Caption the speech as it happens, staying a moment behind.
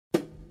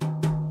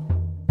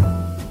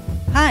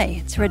Hi,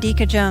 it's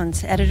Radhika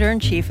Jones,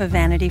 Editor-in-Chief of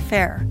Vanity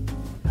Fair.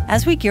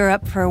 As we gear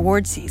up for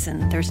award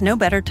season, there's no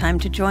better time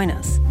to join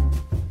us.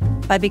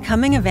 By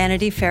becoming a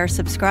Vanity Fair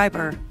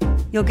subscriber,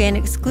 you'll gain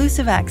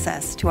exclusive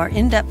access to our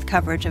in-depth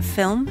coverage of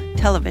film,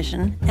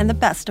 television, and the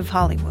best of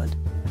Hollywood.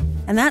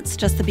 And that's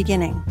just the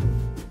beginning.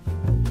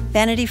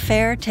 Vanity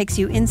Fair takes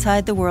you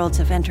inside the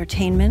worlds of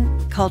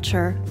entertainment,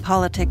 culture,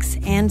 politics,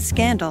 and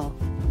scandal,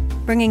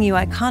 bringing you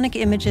iconic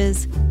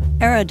images,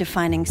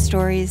 era-defining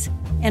stories,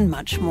 and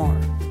much more.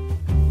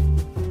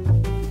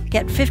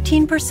 Get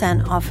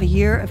 15% off a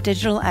year of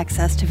digital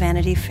access to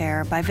Vanity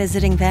Fair by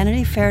visiting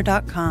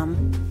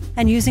vanityfair.com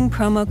and using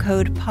promo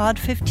code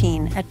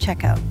POD15 at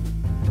checkout.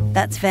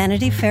 That's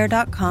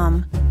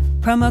vanityfair.com,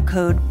 promo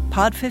code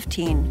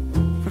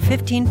POD15 for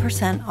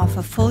 15% off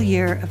a full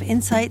year of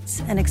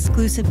insights and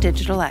exclusive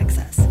digital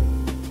access.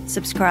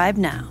 Subscribe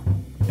now.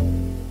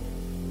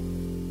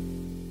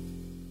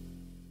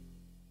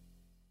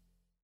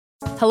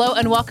 Hello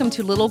and welcome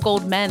to Little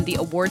Gold Men, the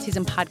award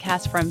season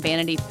podcast from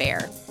Vanity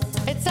Fair.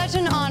 It's such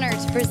an honor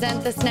to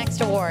present this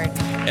next award.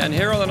 And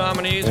here are the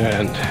nominees.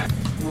 And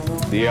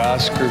the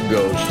Oscar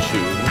goes to...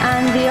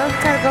 And the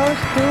Oscar goes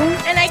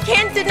to... And I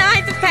can't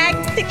deny the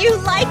fact that you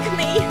like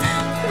me.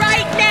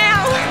 Right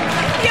now.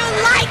 You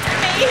like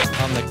me.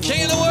 I'm the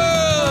king of the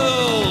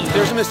world.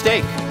 There's a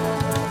mistake.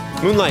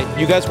 Moonlight,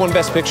 you guys won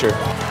Best Picture.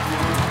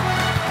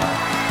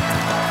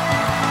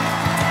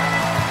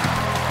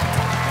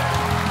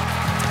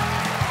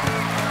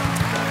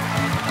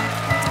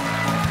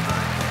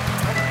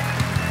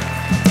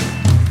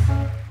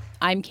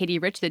 I'm Katie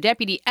Rich, the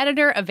deputy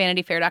editor of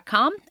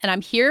VanityFair.com, and I'm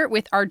here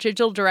with our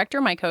digital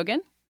director, Mike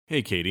Hogan.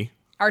 Hey, Katie.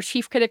 Our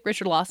chief critic,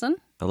 Richard Lawson.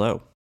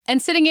 Hello.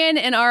 And sitting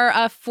in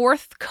our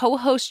fourth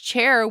co-host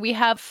chair, we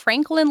have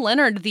Franklin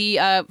Leonard, the,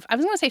 I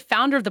was going to say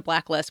founder of The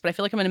Blacklist, but I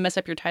feel like I'm going to mess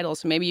up your title,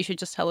 so maybe you should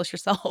just tell us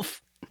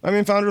yourself. I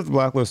mean, founder of The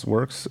Blacklist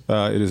works.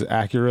 It is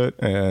accurate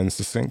and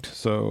succinct,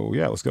 so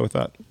yeah, let's go with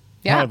that.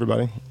 Yeah. Hi,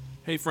 everybody.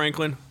 Hey,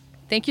 Franklin.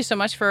 Thank you so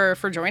much for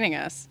joining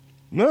us.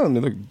 No, I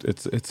mean, look,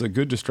 it's a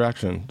good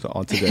distraction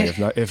on today,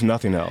 if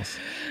nothing else.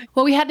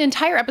 Well, we had an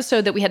entire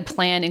episode that we had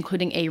planned,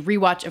 including a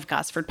rewatch of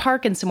Gosford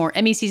Park and some more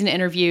Emmy season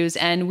interviews,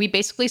 and we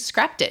basically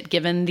scrapped it,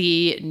 given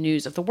the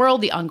news of the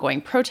world, the ongoing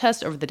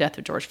protest over the death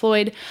of George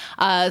Floyd.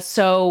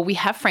 So we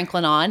have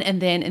Franklin on,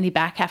 and then in the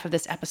back half of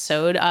this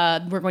episode,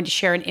 we're going to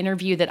share an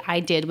interview that I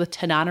did with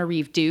Tanana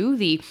Reeve-Dew,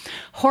 the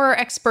horror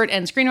expert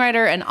and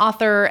screenwriter and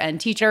author and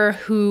teacher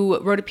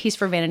who wrote a piece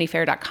for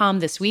VanityFair.com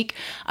this week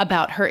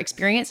about her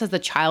experience as a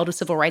child of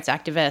civil rights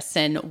activists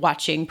and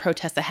watching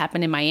protests that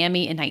happened in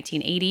Miami in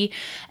 1980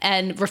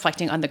 and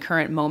reflecting on the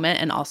current moment,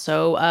 and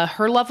also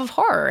her love of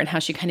horror and how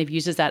she kind of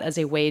uses that as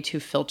a way to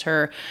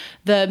filter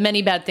the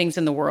many bad things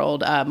in the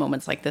world,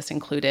 moments like this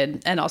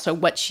included, and also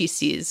what she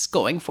sees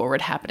going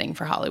forward happening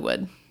for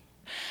Hollywood.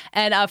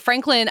 And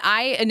Franklin,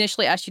 I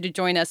initially asked you to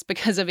join us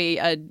because of you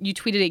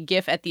tweeted a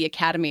GIF at the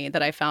Academy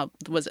that I found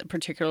was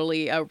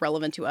particularly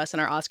relevant to us in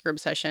our Oscar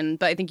obsession.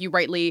 But I think you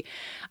rightly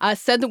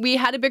said that we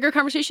had a bigger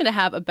conversation to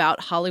have about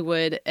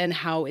Hollywood and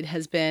how it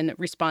has been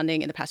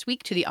responding in the past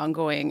week to the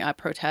ongoing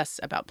protests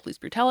about police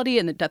brutality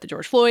and the death of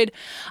George Floyd.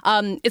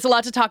 It's a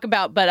lot to talk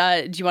about,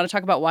 but do you want to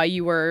talk about why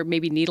you were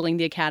maybe needling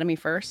the Academy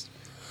first?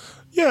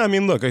 Yeah, I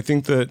mean, look, I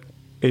think that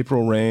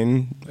April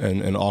Reign,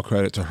 and all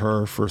credit to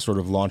her for sort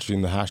of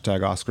launching the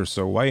hashtag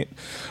 #OscarsSoWhite,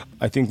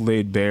 I think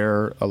laid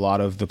bare a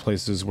lot of the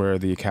places where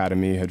the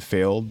Academy had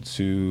failed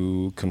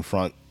to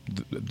confront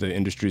the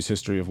industry's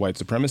history of white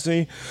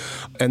supremacy.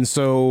 And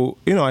so,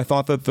 I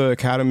thought that the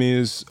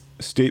Academy's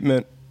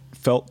statement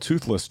felt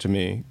toothless to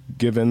me,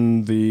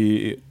 given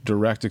the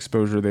direct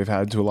exposure they've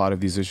had to a lot of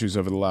these issues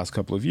over the last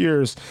couple of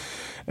years.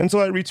 And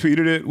so I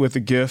retweeted it with a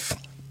GIF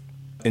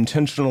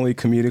intentionally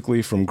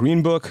comedically from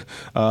Green Book,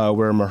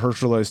 where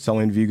Mahershala is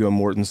telling Viggo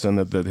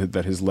Mortensen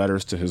that his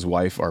letters to his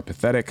wife are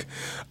pathetic.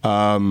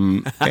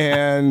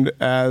 And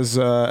as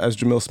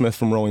Jamil Smith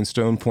from Rolling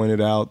Stone pointed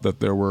out,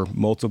 that there were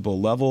multiple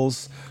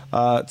levels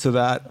to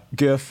that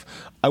GIF.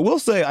 I will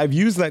say I've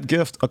used that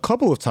GIF a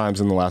couple of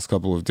times in the last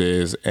couple of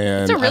days.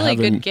 And it's a really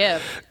good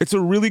GIF. It's a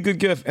really good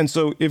GIF. And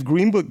so if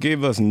Green Book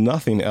gave us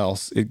nothing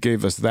else, it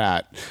gave us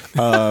that.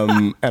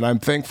 And I'm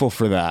thankful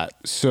for that.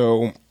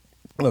 So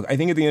look, I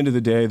think at the end of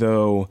the day,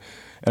 though,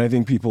 and I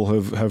think people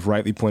have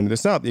rightly pointed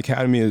this out, the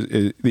Academy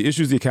the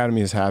issues the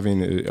Academy is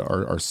having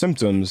are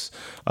symptoms,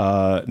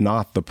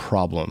 not the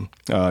problem.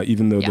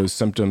 Even though those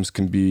symptoms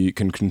can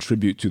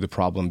contribute to the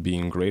problem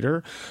being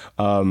greater.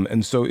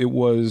 And so it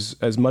was,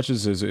 as much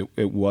as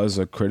it was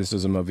a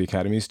criticism of the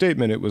Academy's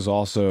statement, it was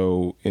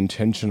also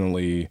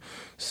intentionally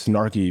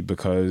snarky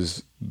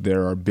because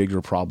there are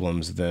bigger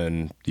problems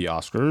than the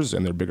Oscars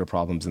and there are bigger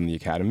problems than the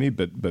Academy,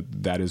 but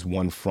that is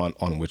one front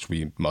on which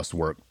we must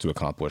work to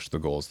accomplish the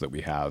goals that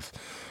we have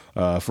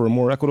for a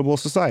more equitable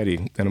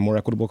society and a more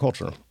equitable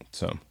culture.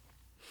 So.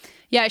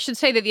 Yeah, I should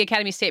say that the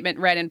Academy statement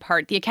read in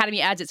part, the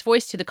Academy adds its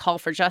voice to the call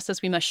for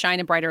justice. We must shine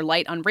a brighter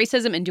light on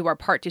racism and do our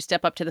part to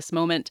step up to this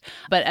moment.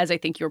 But as I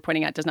think you were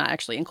pointing out, does not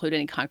actually include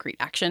any concrete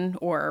action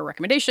or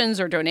recommendations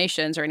or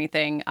donations or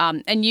anything.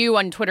 And you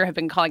on Twitter have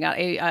been calling out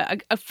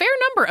a fair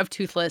number of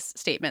toothless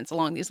statements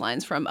along these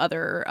lines from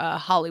other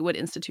Hollywood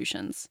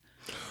institutions.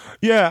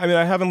 Yeah, I mean,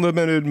 I haven't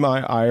limited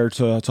my ire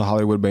to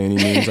Hollywood by any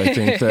means. I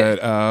think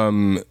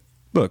that...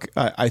 Look,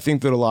 I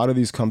think that a lot of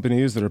these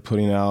companies that are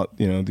putting out,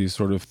 these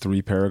sort of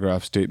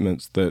 3-paragraph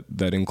statements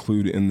that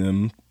include in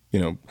them,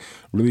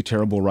 really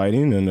terrible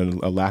writing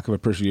and a lack of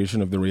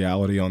appreciation of the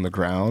reality on the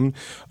ground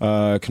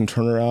can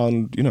turn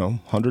around,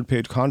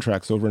 100-page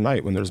contracts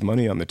overnight when there's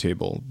money on the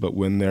table. But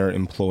when their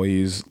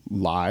employees'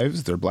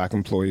 lives, their Black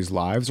employees'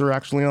 lives are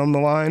actually on the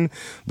line,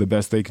 the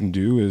best they can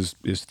do is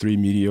 3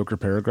 mediocre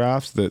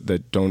paragraphs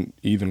that don't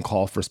even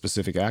call for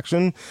specific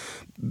action.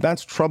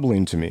 That's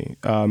troubling to me,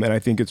 and I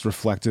think it's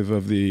reflective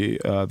of the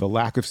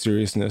lack of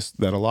seriousness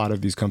that a lot of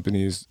these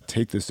companies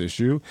take this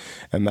issue,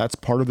 and that's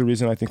part of the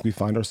reason I think we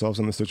find ourselves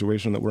in the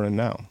situation that we're in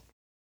now.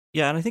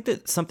 Yeah, and I think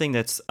that something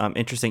that's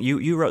interesting.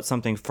 You wrote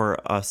something for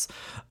us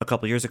a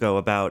couple years ago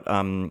about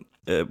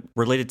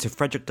related to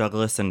Frederick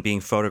Douglass and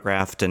being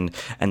photographed and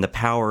the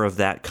power of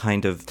that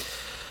kind of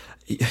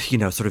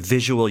sort of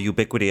visual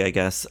ubiquity, I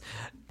guess.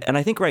 And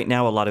I think right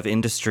now a lot of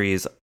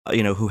industries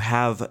who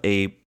have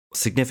a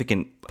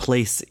significant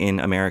place in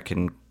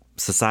American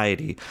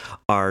society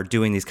are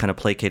doing these kind of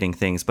placating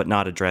things, but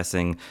not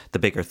addressing the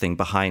bigger thing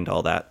behind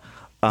all that.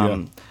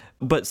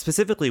 But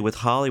specifically with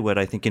Hollywood,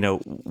 I think,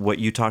 what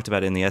you talked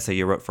about in the essay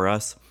you wrote for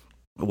us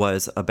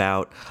was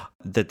about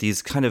that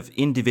these kind of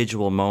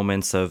individual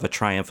moments of a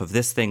triumph of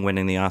this thing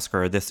winning the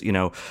Oscar, or this,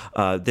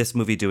 this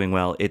movie doing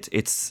well.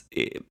 It's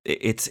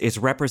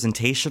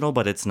representational,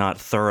 but it's not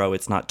thorough.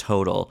 It's not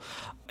total.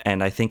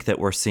 And I think that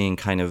we're seeing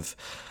kind of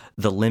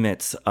the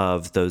limits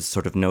of those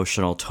sort of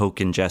notional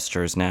token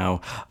gestures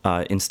now,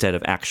 instead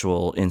of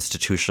actual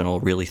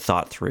institutional, really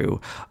thought through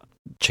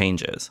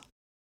changes.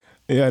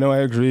 Yeah, no, I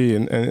agree.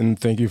 And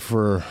thank you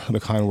for the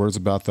kind words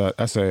about that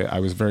essay. I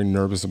was very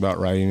nervous about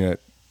writing it,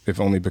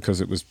 if only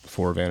because it was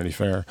for Vanity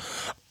Fair.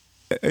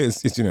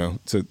 It's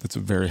a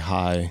very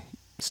high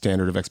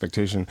standard of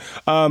expectation.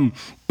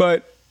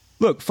 But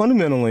look,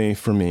 fundamentally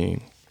for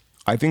me,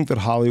 I think that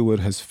Hollywood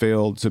has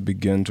failed to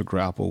begin to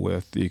grapple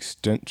with the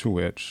extent to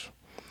which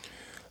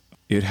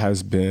it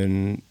has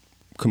been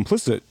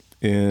complicit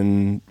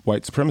in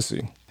white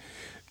supremacy.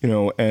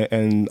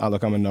 And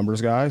look, I'm a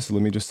numbers guy, so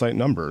let me just cite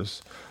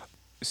numbers.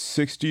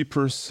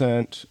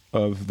 60%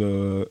 of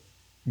the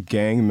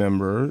gang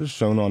members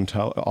shown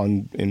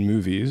in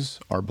movies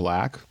are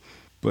Black,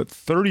 but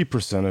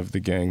 30% of the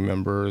gang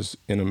members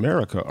in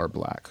America are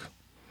Black.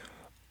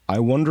 I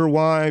wonder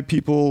why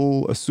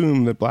people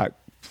assume that Black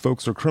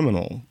folks are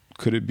criminal.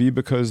 Could it be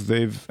because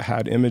they've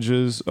had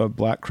images of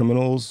Black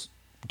criminals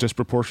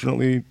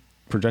disproportionately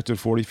projected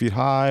 40 feet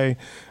high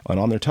and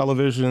on their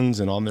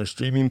televisions and on their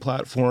streaming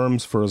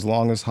platforms for as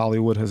long as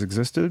Hollywood has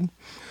existed?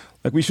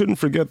 Like, we shouldn't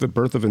forget that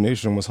Birth of a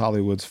Nation was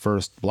Hollywood's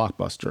first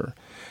blockbuster.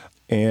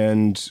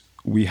 And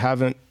we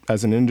haven't,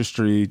 as an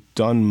industry,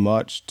 done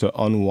much to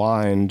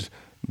unwind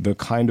the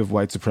kind of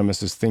white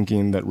supremacist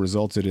thinking that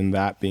resulted in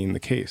that being the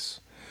case.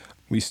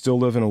 We still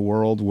live in a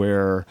world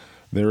where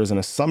there is an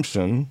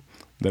assumption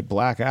that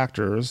Black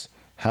actors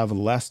have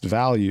less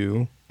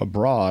value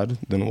abroad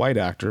than white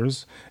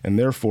actors, and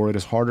therefore it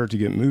is harder to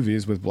get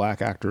movies with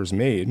Black actors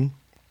made.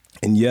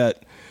 And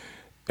yet,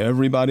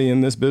 everybody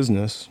in this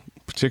business,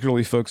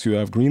 particularly folks who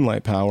have green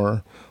light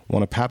power,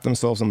 want to pat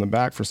themselves on the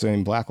back for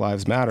saying Black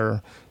Lives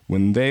Matter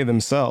when they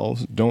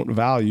themselves don't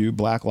value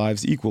Black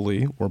lives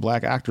equally or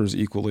Black actors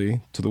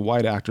equally to the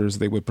white actors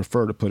they would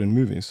prefer to put in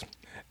movies.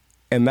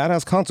 And that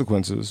has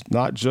consequences,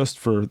 not just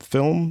for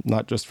film,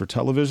 not just for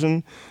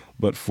television,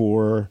 but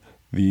for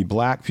the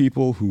Black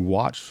people who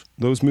watch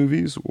those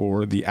movies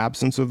or the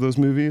absence of those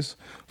movies,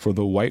 for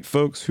the white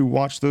folks who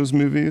watch those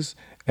movies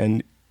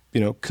and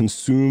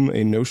consume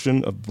a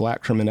notion of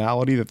Black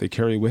criminality that they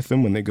carry with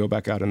them when they go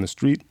back out in the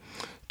street,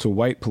 to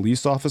white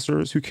police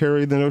officers who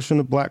carry the notion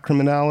of Black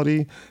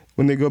criminality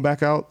when they go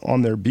back out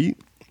on their beat.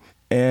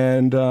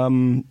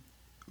 And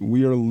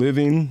we are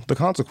living the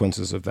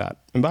consequences of that.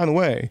 And by the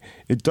way,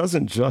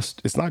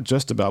 it's not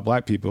just about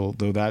Black people,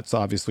 though that's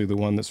obviously the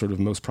one that's sort of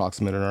most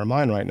proximate in our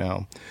mind right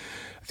now.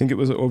 I think it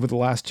was over the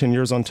last 10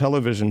 years on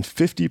television,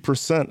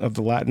 50% of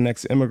the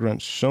Latinx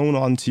immigrants shown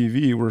on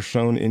TV were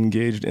shown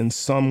engaged in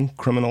some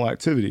criminal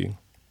activity.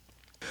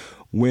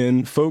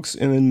 When folks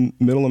in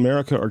Middle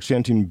America are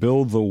chanting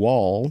 "Build the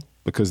Wall"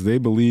 because they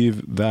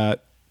believe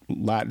that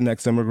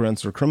Latinx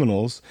immigrants are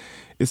criminals,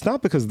 it's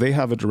not because they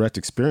have a direct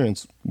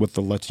experience with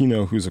the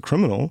Latino who's a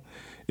criminal.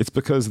 It's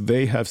because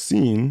they have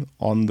seen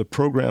on the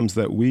programs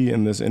that we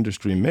in this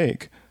industry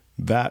make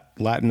that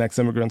Latinx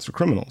immigrants are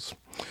criminals.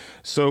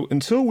 So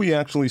until we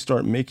actually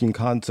start making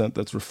content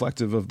that's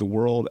reflective of the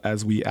world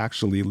as we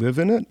actually live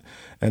in it,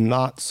 and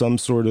not some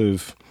sort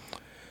of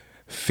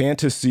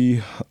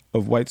fantasy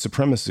of white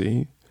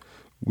supremacy,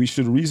 we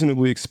should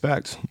reasonably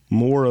expect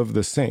more of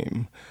the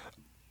same.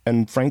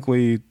 And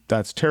frankly,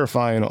 that's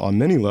terrifying on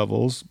many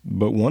levels.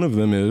 But one of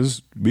them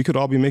is we could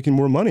all be making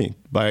more money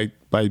by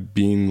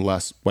being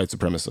less white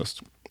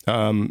supremacist.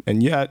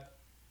 And yet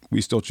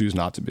we still choose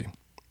not to be.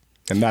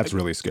 And that's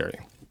really scary.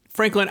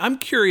 Franklin, I'm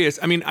curious.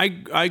 I mean,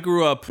 I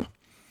grew up,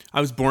 I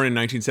was born in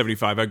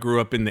 1975. I grew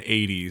up in the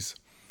 80s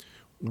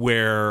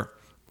where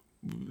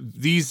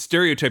these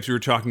stereotypes we were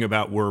talking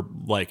about were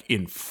like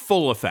in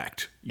full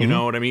effect. You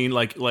know what I mean?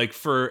 Like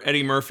for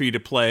Eddie Murphy to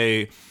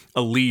play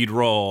a lead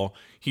role,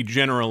 he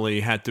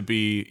generally had to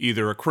be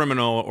either a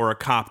criminal or a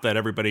cop that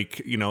everybody,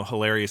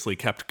 hilariously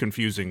kept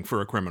confusing for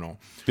a criminal.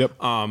 Yep.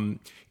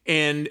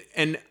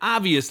 And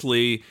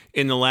obviously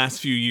in the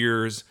last few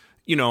years,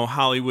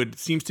 Hollywood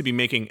seems to be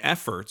making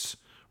efforts,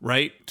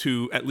 right,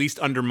 to at least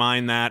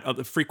undermine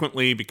that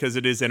frequently, because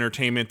it is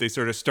entertainment. They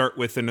sort of start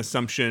with an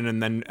assumption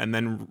and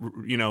then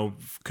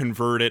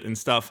convert it and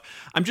stuff.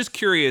 I'm just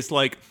curious,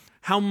 like,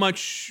 how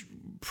much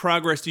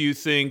progress do you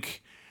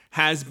think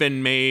has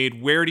been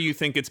made? Where do you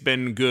think it's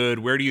been good?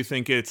 Where do you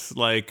think it's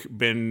like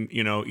been,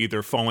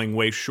 either falling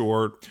way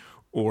short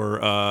or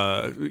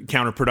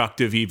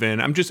counterproductive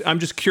even? I'm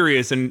just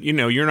curious, and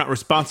you're not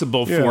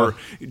responsible for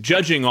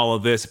judging all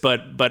of this,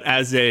 but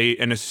as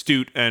an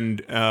astute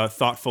and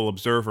thoughtful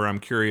observer, I'm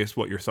curious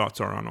what your thoughts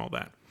are on all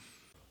that.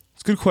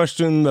 It's a good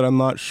question that I'm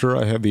not sure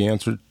I have the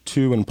answer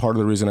to, and part of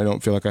the reason I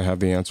don't feel like I have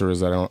the answer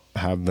is I don't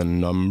have the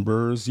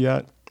numbers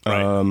yet.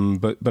 Right.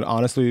 But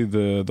honestly,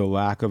 the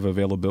lack of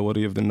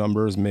availability of the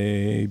numbers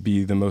may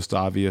be the most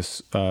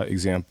obvious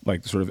example,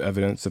 like sort of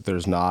evidence that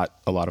there's not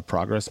a lot of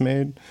progress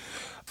made.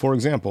 For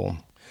example,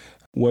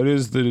 what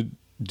is the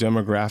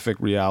demographic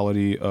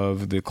reality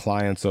of the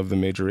clients of the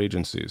major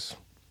agencies?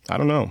 I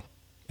don't know.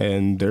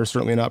 And they're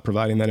certainly not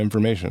providing that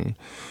information.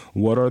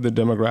 What are the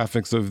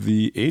demographics of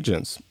the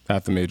agents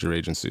at the major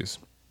agencies?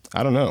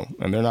 I don't know.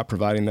 And they're not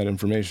providing that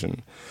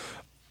information.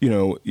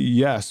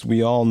 Yes,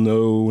 we all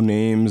know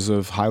names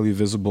of highly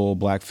visible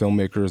Black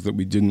filmmakers that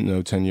we didn't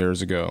know 10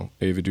 years ago.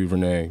 Ava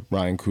DuVernay,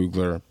 Ryan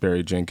Coogler,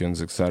 Barry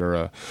Jenkins,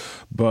 etc.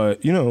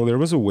 But, there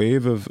was a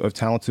wave of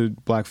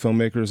talented Black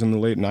filmmakers in the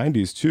late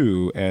 90s,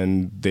 too,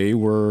 and they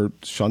were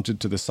shunted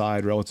to the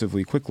side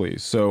relatively quickly.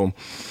 So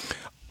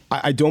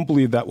I don't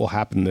believe that will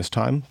happen this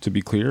time, to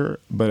be clear,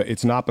 but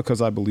it's not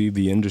because I believe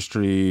the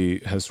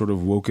industry has sort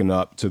of woken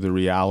up to the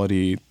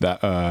reality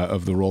that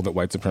of the role that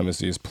white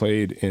supremacy has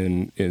played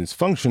in its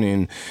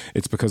functioning.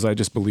 It's because I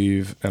just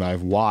believe, and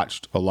I've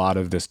watched a lot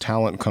of this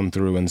talent come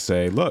through and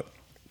say, look,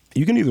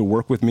 you can either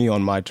work with me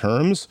on my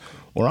terms,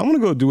 or I'm going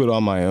to go do it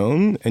on my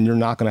own, and you're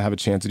not going to have a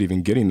chance at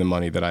even getting the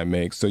money that I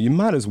make. So you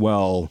might as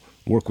well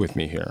work with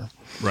me here.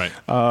 Right.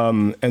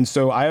 And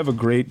so I have a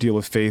great deal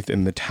of faith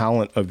in the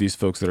talent of these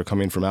folks that are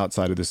coming from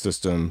outside of the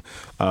system,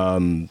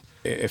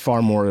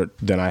 far more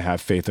than I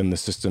have faith in the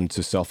system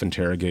to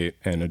self-interrogate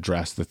and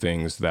address the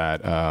things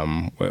that,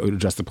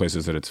 address the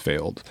places that it's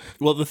failed.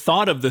 Well, the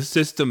thought of the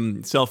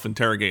system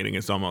self-interrogating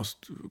is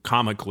almost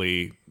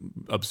comically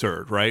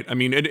absurd, right? I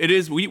mean, it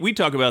is, we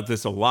talk about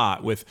this a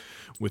lot with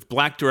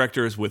Black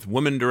directors, with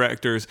women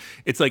directors.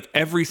 It's like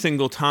every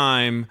single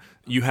time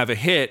you have a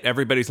hit,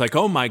 everybody's like,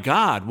 oh my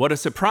God, what a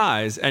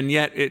surprise. And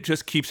yet it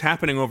just keeps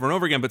happening over and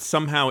over again, but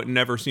somehow it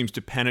never seems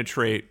to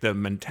penetrate the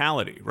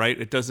mentality, right?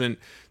 It doesn't,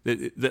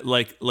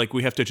 like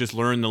we have to just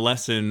learn the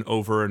lesson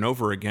over and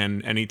over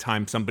again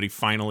anytime somebody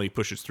finally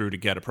pushes through to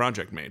get a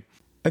project made.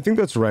 I think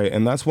that's right.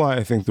 And that's why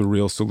I think the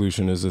real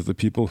solution is that the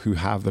people who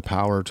have the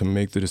power to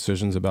make the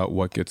decisions about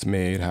what gets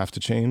made have to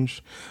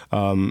change.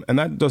 And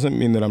that doesn't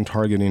mean that I'm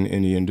targeting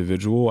any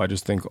individual. I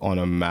just think on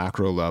a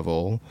macro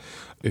level,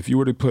 if you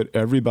were to put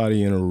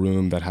everybody in a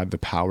room that had the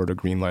power to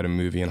greenlight a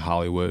movie in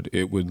Hollywood,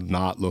 it would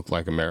not look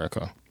like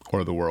America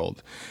or the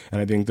world.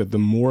 And I think that the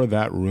more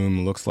that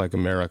room looks like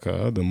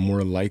America, the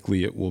more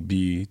likely it will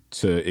be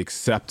to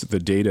accept the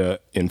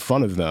data in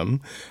front of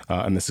them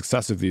and the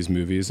success of these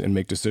movies and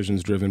make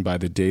decisions driven by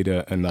the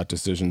data and not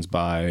decisions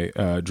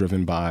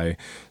driven by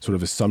sort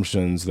of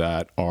assumptions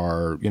that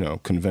are,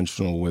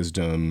 conventional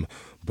wisdom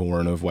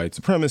born of white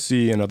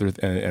supremacy and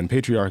and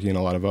patriarchy and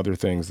a lot of other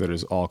things that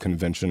is all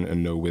convention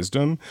and no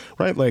wisdom,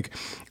 right? Like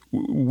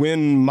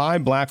when my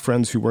Black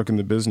friends who work in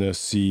the business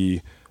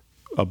see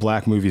a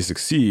Black movie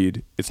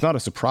succeed, it's not a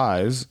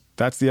surprise.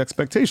 That's the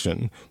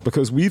expectation,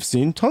 because we've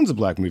seen tons of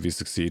Black movies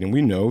succeed, and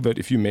we know that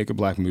if you make a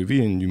Black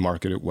movie and you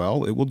market it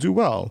well, it will do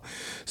well.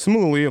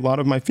 Similarly, a lot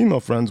of my female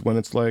friends, when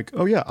it's like,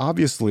 oh yeah,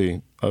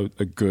 obviously a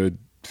good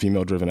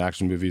female-driven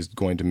action movie is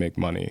going to make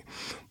money.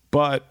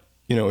 But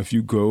if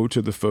you go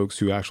to the folks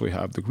who actually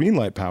have the green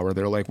light power,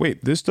 they're like,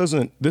 wait, this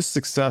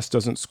success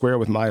doesn't square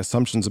with my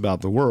assumptions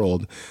about the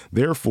world.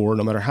 Therefore,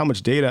 no matter how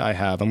much data I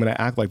have, I'm going to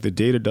act like the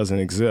data doesn't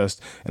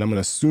exist, and I'm going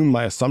to assume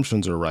my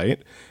assumptions are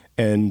right.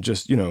 and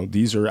just,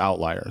 these are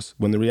outliers.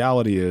 When the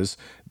reality is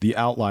the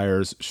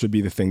outliers should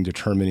be the thing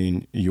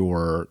determining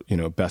your,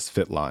 best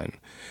fit line.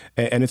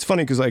 And it's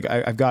funny because like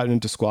I've gotten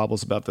into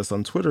squabbles about this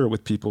on Twitter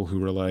with people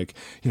who are like,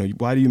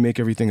 why do you make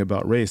everything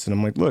about race? And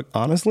I'm like, look,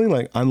 honestly,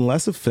 like I'm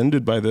less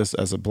offended by this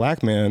as a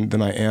black man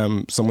than I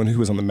am someone who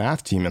was on the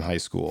math team in high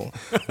school.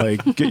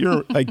 Like get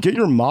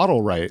your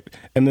model right,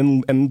 and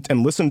then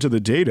and listen to the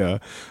data.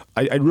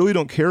 I really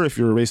don't care if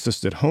you're a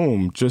racist at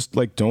home. Just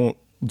like don't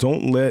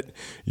let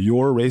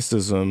your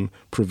racism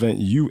prevent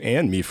you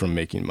and me from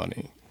making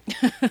money.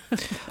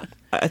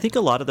 I think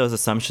a lot of those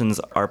assumptions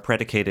are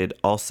predicated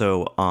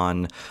also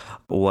on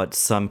what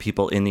some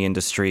people in the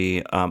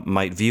industry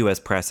might view as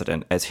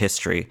precedent, as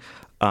history.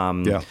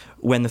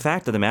 When the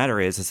fact of the matter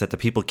is that the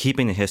people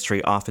keeping the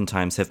history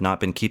oftentimes have not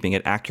been keeping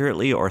it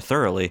accurately or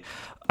thoroughly.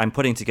 I'm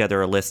putting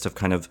together a list of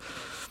kind of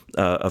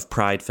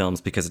Pride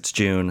films because it's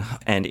June.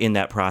 And in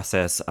that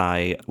process,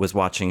 I was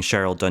watching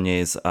Cheryl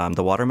Dunye's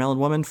The Watermelon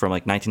Woman from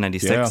like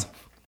 1996. Yeah.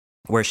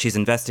 Where she's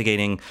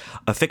investigating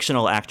a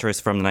fictional actress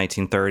from the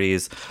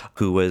 1930s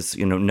who was,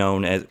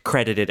 known as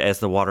credited as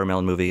the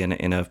Watermelon Movie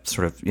in a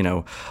sort of,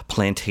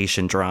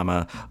 plantation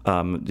drama.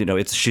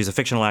 She's a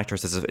fictional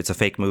actress. It's a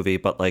fake movie,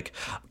 but like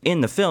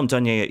in the film,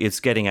 Dunye is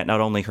getting at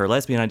not only her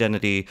lesbian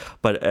identity,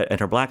 and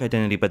her black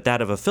identity, but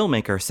that of a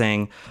filmmaker,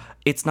 saying,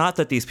 it's not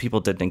that these people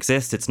didn't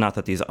exist. It's not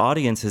that these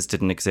audiences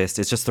didn't exist.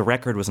 It's just the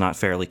record was not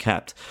fairly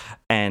kept.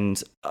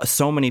 And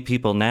so many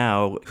people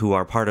now who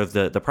are part of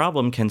the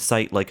problem can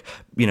cite like,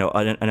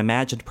 an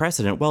imagined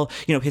precedent. Well,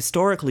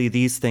 historically,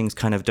 these things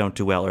kind of don't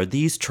do well, or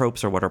these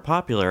tropes are what are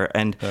popular.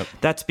 And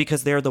that's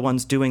because they're the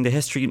ones doing the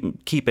history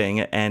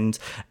keeping and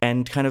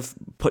kind of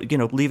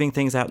leaving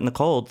things out in the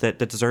cold that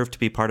deserve to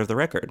be part of the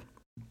record.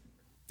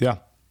 Yeah.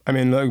 I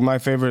mean, like, my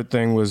favorite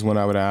thing was when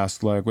I would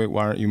ask, like, wait,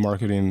 why aren't you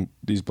marketing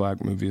these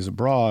black movies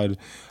abroad?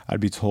 I'd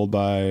be told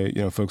by,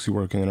 folks who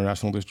work in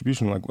international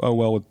distribution, like, oh,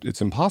 well,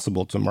 it's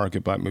impossible to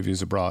market black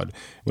movies abroad.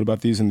 What about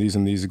these and these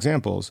and these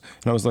examples?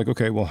 And I was like,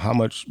 okay, well, how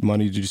much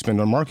money did you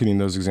spend on marketing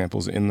those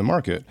examples in the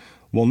market?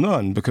 Well,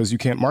 none, because you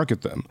can't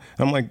market them.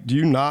 And I'm like, do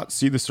you not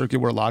see the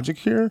circular logic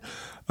here?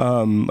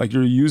 Like,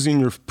 you're using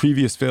your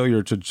previous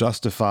failure to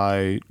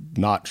justify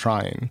not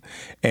trying.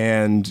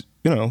 And,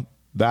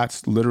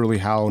 that's literally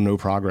how no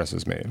progress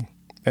is made.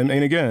 And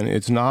again,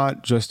 it's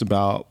not just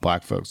about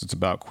black folks. It's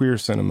about queer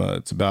cinema.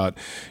 It's about,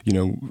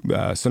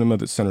 cinema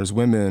that centers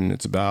women.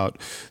 It's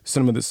about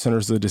cinema that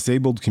centers the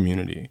disabled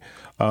community.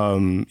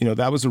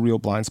 That was a real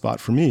blind spot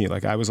for me.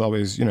 Like I was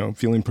always,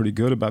 feeling pretty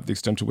good about the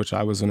extent to which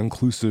I was an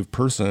inclusive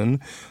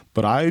person,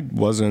 but I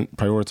wasn't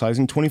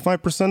prioritizing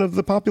 25% of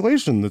the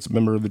population that's a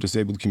member of the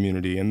disabled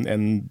community.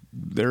 And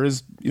there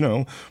is,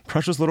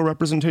 precious little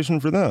representation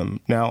for them.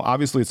 Now,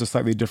 obviously, it's a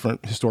slightly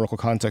different historical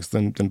context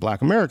than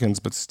Black Americans,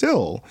 but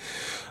still,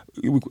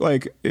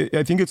 like,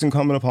 I think it's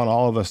incumbent upon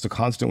all of us to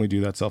constantly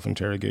do that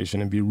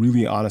self-interrogation and be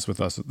really honest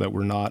with us that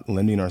we're not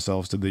lending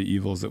ourselves to the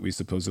evils that we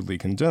supposedly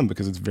condemn,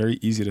 because it's very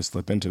easy to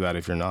slip into that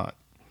if you're not.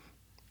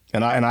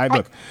 And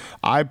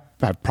I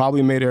have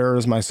probably made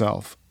errors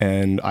myself,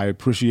 and I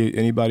appreciate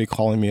anybody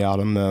calling me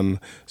out on them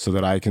so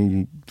that I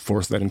can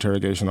force that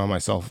interrogation on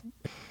myself.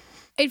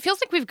 It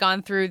feels like we've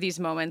gone through these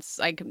moments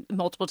like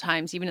multiple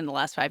times, even in the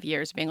last 5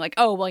 years, being like,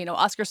 oh, well,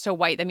 Oscar's so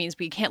white, that means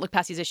we can't look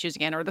past these issues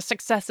again, or the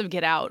success of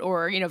Get Out,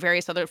 or,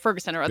 various other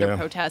Ferguson or other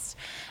protests.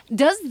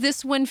 Does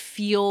this one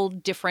feel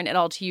different at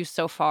all to you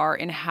so far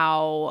in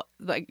how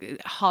like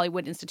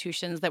Hollywood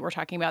institutions that we're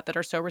talking about that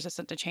are so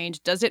resistant to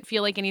change, does it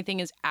feel like anything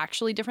is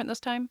actually different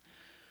this time?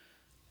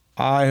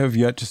 I have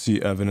yet to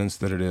see evidence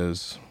that it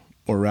is,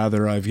 or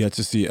rather I've yet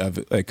to see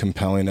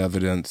compelling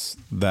evidence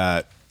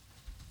that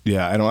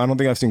I don't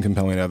think I've seen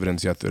compelling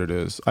evidence yet that it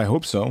is. I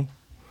hope so.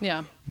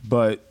 Yeah.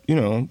 But,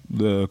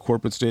 the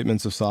corporate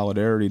statements of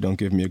solidarity don't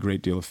give me a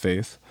great deal of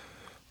faith.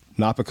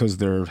 Not because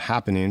they're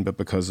happening, but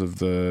because of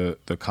the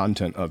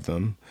content of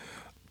them.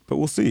 But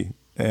we'll see.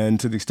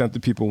 And to the extent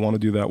that people want to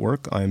do that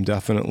work, I am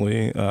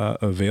definitely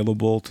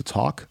available to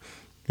talk.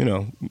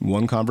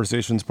 One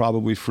conversation's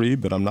probably free,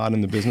 but I'm not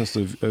in the business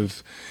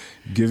of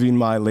giving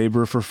my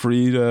labor for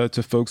free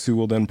to folks who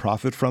will then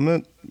profit from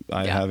it.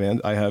 I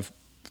have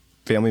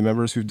family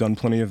members who've done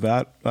plenty of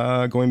that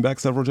going back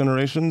several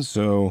generations.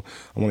 So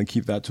I want to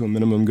keep that to a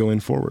minimum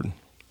going forward.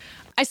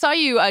 I saw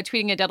you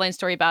tweeting a Deadline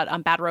story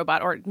about Bad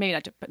Robot, or maybe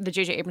not, the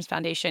J.J. Abrams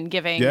Foundation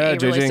giving a really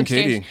J.J. and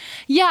Katie.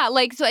 Yeah,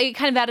 like so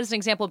kind of that as an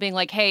example of being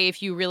like, hey,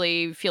 if you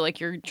really feel like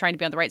you're trying to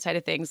be on the right side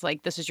of things,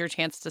 like this is your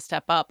chance to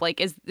step up. Like,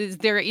 is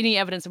there any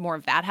evidence of more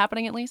of that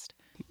happening at least?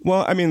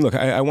 Well, I mean, look,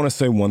 I want to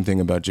say one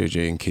thing about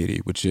J.J. and Katie,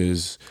 which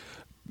is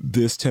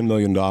this $10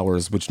 million,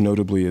 which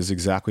notably is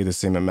exactly the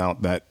same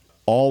amount that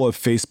all of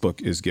Facebook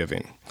is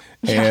giving.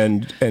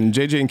 And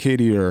JJ and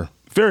Katie are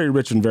very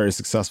rich and very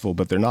successful,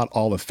 but they're not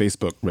all of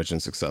Facebook rich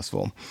and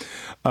successful.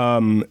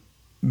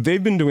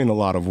 They've been doing a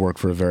lot of work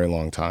for a very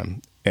long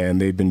time,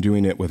 and they've been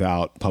doing it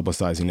without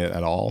publicizing it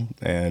at all.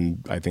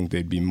 And I think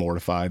they'd be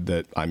mortified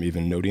that I'm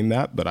even noting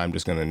that, but I'm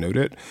just going to note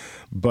it.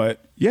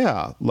 But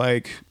yeah,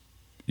 like,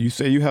 you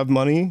say you have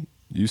money,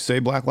 you say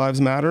Black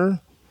Lives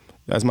Matter,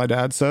 as my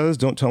dad says,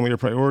 don't tell me your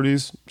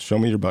priorities, show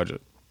me your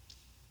budget.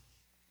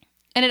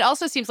 And it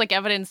also seems like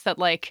evidence that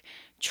like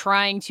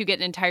trying to get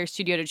an entire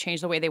studio to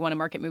change the way they want to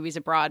market movies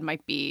abroad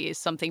might be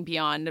something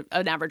beyond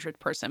an average rich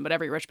person, but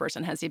every rich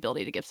person has the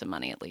ability to give some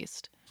money at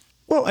least.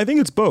 Well, I think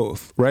it's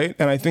both, right?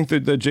 And I think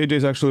that JJ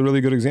is actually a really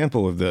good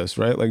example of this,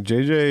 right? Like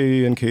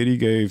JJ and Katie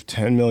gave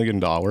 $10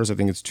 million. I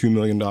think it's $2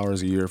 million a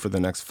year for the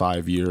next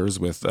 5 years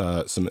with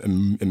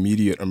some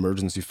immediate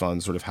emergency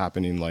funds sort of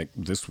happening like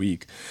this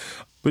week.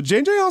 But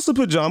JJ also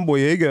put John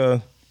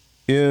Boyega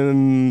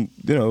in,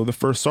 the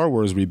first Star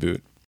Wars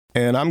reboot.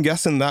 And I'm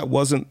guessing that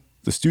wasn't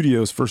the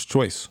studio's first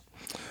choice.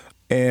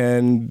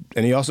 And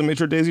he also made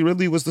sure Daisy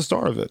Ridley was the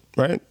star of it,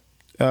 right?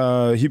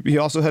 He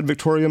also had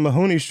Victoria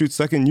Mahoney shoot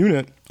second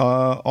unit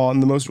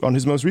on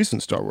his most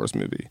recent Star Wars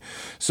movie.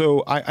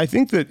 So I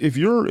think that if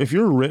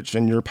you're rich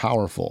and you're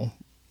powerful,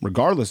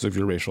 regardless of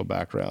your racial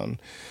background,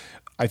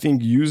 I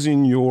think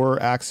using your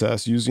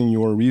access, using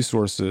your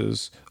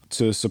resources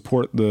to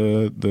support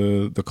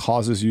the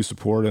causes you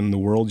support and the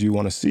world you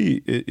want to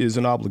see is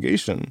an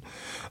obligation.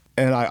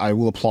 And I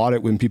will applaud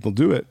it when people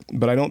do it,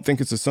 but I don't think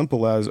it's as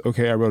simple as,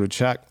 okay, I wrote a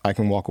check, I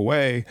can walk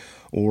away,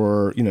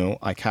 or,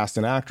 I cast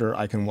an actor,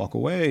 I can walk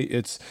away.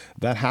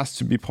 That has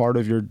to be part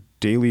of your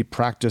daily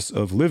practice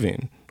of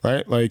living,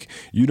 right? Like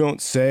you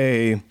don't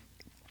say,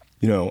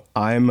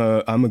 I'm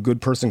a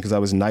good person because I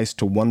was nice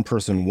to one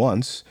person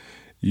once.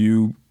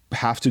 You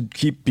have to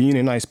keep being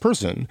a nice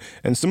person.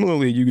 And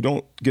similarly, you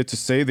don't get to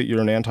say that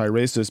you're an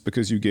anti-racist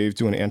because you gave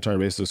to an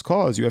anti-racist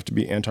cause. You have to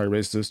be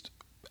anti-racist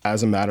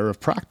as a matter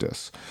of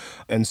practice.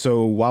 And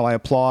so while I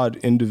applaud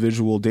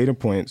individual data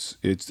points,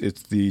 it's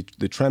the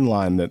trend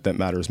line that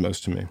matters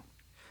most to me.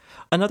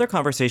 Another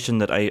conversation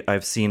that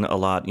I've seen a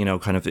lot,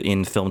 kind of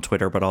in film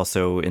Twitter, but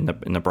also in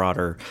the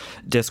broader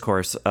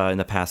discourse in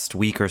the past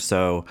week or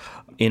so,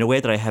 in a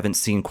way that I haven't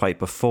seen quite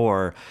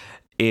before,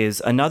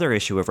 is another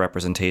issue of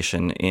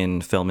representation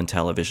in film and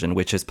television,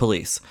 which is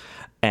police.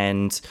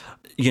 And,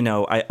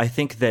 I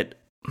think that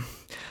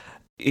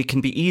it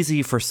can be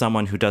easy for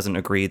someone who doesn't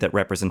agree that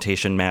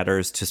representation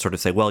matters to sort of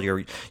say, well,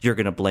 you're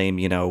going to blame,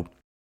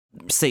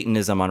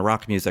 Satanism on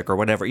rock music or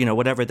whatever,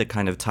 whatever the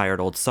kind of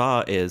tired old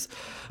saw is.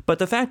 But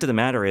the fact of the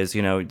matter is,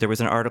 there was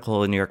an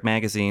article in New York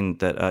Magazine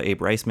that Abe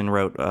Reisman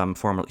wrote,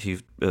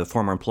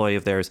 former employee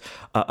of theirs,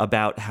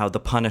 about how The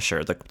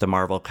Punisher, the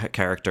Marvel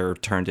character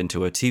turned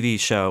into a TV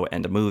show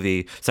and a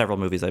movie, several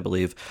movies, I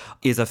believe,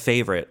 is a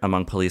favorite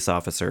among police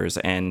officers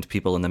and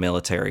people in the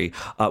military,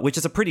 which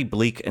is a pretty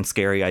bleak and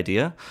scary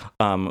idea.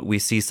 We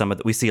see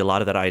a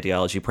lot of that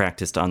ideology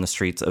practiced on the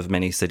streets of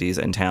many cities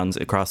and towns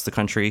across the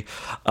country,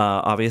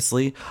 obviously.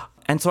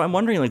 And so I'm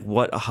wondering, like,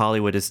 what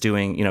Hollywood is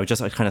doing,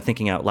 just kind of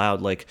thinking out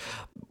loud, like,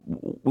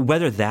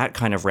 whether that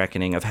kind of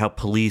reckoning of how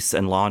police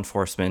and law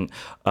enforcement,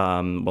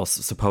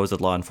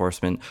 supposed law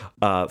enforcement,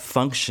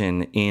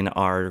 function in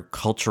our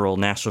cultural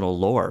national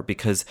lore,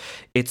 because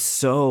it's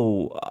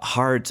so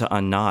hard to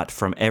unknot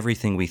from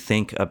everything we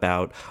think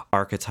about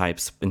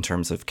archetypes in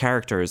terms of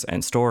characters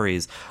and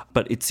stories.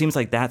 But it seems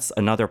like that's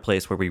another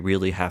place where we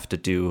really have to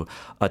do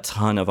a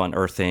ton of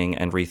unearthing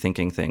and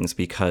rethinking things,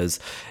 because,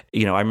 I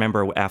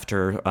remember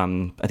after,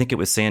 I think it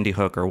was Sandy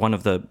Hook or one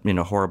of the,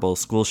 horrible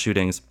school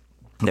shootings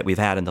that we've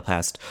had in the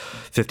past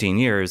 15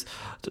 years,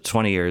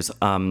 20 years,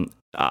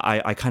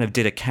 I kind of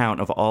did a count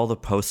of all the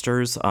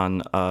posters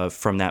on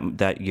from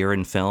that year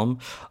in film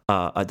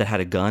that had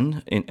a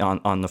gun in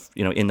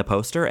the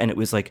poster, and it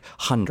was like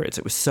hundreds.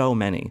 It was so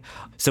many.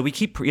 So we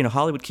keep,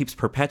 Hollywood keeps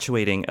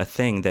perpetuating a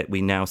thing that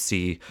we now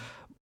see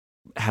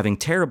having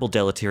terrible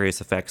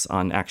deleterious effects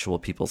on actual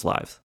people's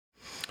lives.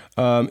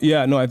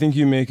 I think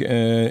you make an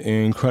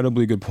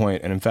incredibly good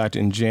point. And in fact,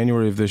 in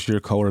January of this year,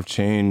 Color of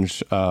Change,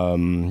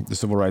 the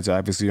civil rights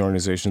advocacy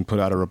organization, put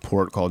out a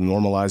report called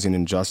Normalizing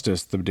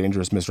Injustice, the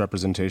Dangerous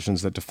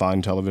Misrepresentations That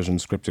Define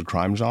Television's Scripted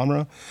Crime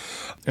Genre.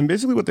 And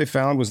basically what they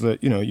found was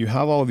that, you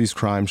have all of these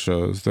crime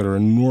shows that are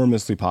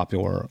enormously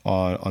popular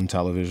on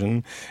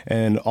television,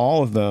 and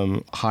all of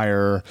them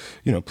hire,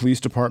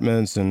 police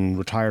departments and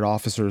retired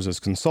officers as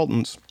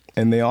consultants.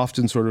 And they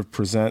often sort of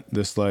present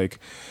this like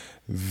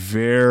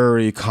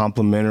very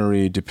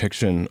complimentary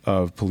depiction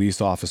of police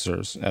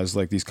officers as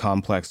like these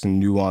complex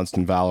and nuanced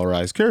and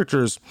valorized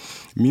characters.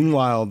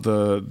 Meanwhile,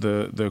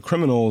 the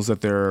criminals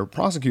that they're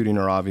prosecuting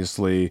are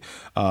obviously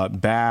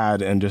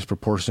bad and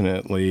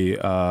disproportionately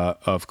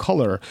of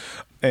color.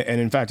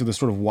 And in fact, the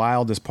sort of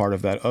wildest part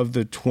of that, of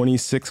the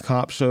 26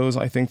 cop shows,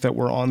 I think, that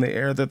were on the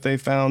air that they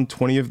found,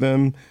 20 of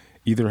them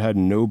either had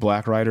no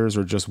black writers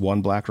or just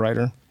one black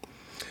writer.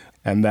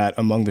 And that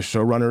among the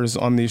showrunners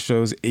on these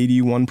shows,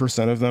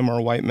 81% of them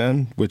are white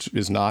men, which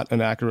is not an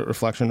accurate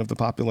reflection of the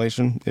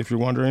population, if you're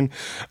wondering.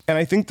 And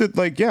I think that,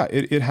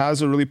 it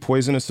has a really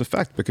poisonous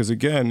effect, because,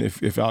 again,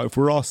 if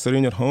we're all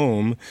sitting at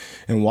home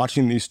and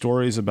watching these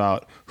stories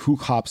about who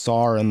cops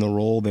are and the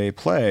role they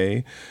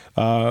play,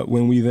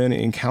 when we then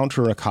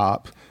encounter a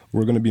cop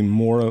we're going to be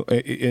more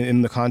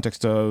in the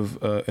context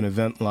of an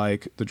event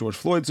like the George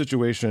Floyd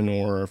situation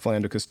or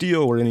Philando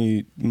Castile or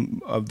any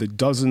of the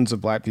dozens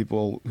of black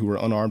people who were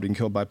unarmed and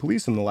killed by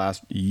police in the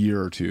last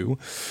year or two.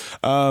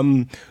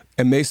 And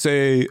they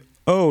say,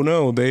 oh,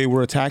 no, they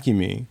were attacking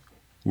me.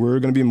 We're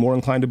going to be more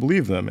inclined to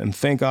believe them. And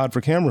thank God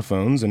for camera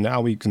phones. And now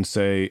we can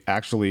say,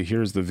 actually,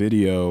 here's the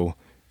video.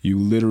 You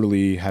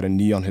literally had a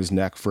knee on his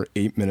neck for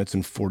 8 minutes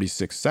and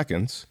 46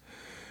 seconds.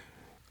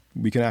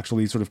 We can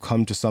actually sort of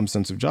come to some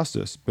sense of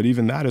justice. But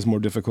even that is more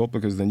difficult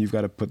because then you've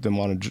got to put them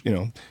on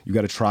you've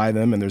got to try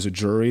them. And there's a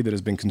jury that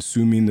has been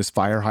consuming this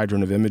fire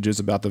hydrant of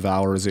images about the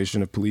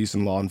valorization of police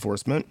and law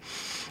enforcement.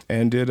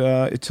 And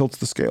it tilts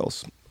the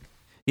scales.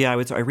 Yeah,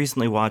 I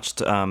recently watched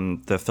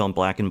the film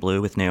Black and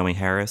Blue with Naomi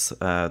Harris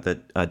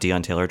that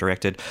Deon Taylor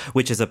directed,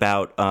 which is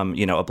about,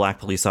 a black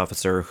police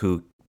officer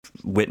who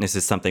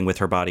witnesses something with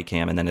her body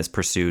cam and then is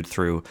pursued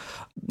through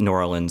New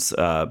Orleans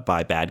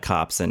by bad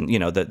cops. And,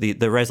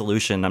 the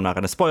resolution, I'm not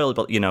going to spoil it,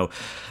 but,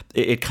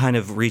 it kind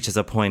of reaches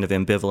a point of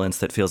ambivalence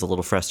that feels a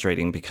little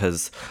frustrating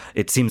because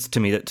it seems to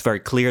me that it's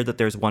very clear that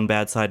there's one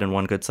bad side and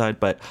one good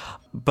side. But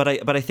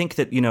I think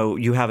that,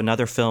 you have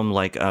another film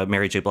like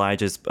Mary J.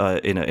 Blige's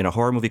in a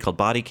horror movie called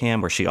Body Cam,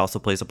 where she also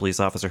plays a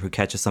police officer who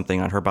catches something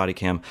on her body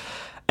cam.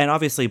 And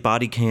obviously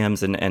body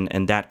cams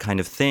and that kind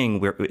of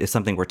thing is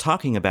something we're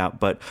talking about.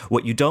 But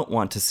what you don't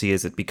want to see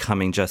is it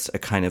becoming just a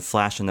kind of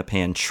flash in the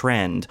pan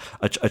trend,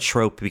 a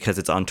trope because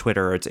it's on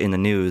Twitter or it's in the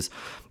news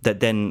that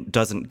then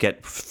doesn't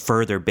get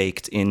further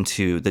baked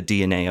into the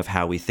DNA of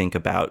how we think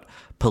about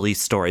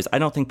police stories. I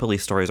don't think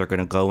police stories are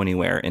going to go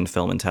anywhere in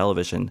film and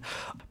television,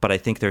 but I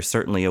think there's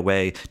certainly a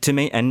way to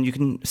make, and you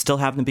can still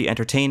have them be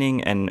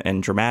entertaining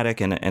and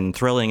dramatic and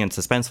thrilling and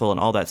suspenseful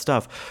and all that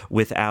stuff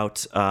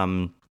without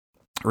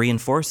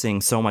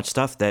reinforcing so much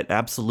stuff that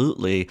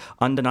absolutely,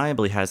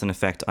 undeniably has an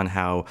effect on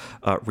how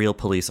real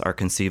police are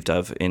conceived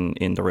of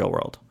in the real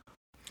world.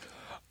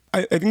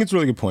 I think it's a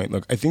really good point.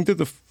 Look, I think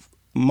that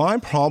my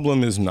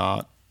problem is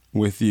not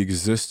with the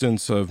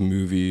existence of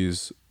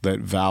movies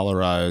that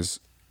valorize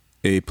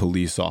a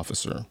police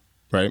officer,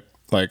 right?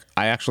 Like,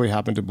 I actually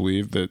happen to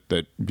believe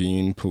that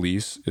being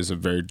police is a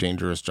very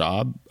dangerous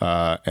job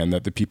and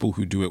that the people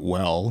who do it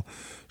well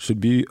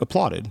should be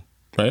applauded,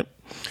 right?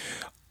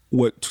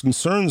 What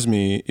concerns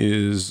me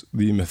is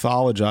the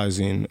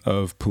mythologizing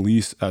of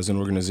police as an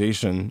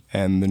organization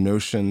and the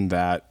notion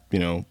that,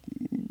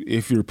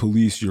 if you're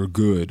police, you're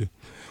good,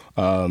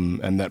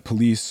 and that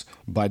police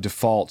by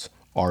default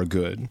are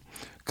good.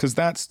 Because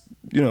that's,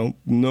 no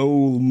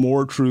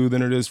more true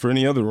than it is for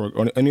any other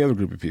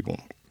group of people.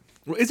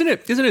 Isn't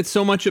it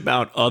so much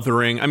about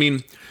othering? I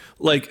mean,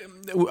 like,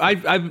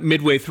 I'm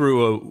midway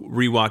through a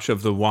rewatch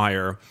of The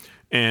Wire.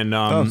 And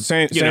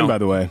same by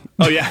the way.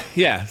 Oh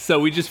yeah. So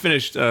we just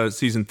finished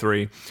season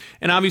 3,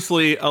 and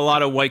obviously a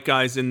lot of white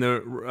guys in the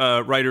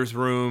writers'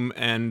 room,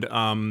 and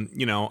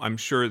I'm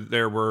sure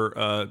there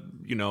were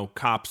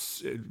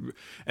cops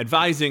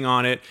advising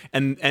on it,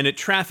 and it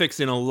traffics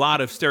in a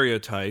lot of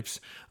stereotypes,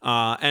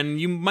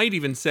 and you might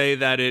even say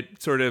that it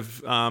sort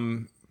of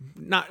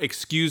not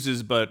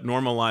excuses but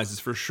normalizes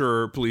for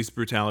sure police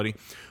brutality,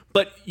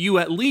 but you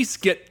at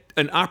least get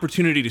an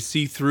opportunity to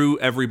see through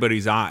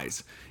everybody's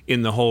eyes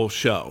in the whole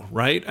show,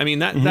 right? I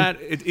mean,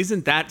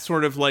 isn't that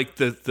sort of like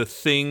the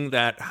thing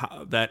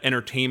that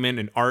entertainment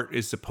and art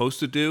is supposed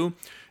to do?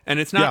 And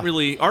it's not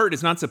really, art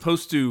is not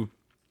supposed to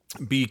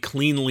be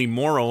cleanly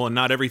moral, and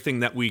not everything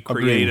that we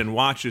create and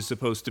watch is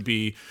supposed to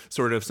be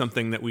sort of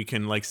something that we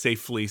can like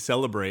safely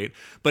celebrate,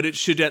 but it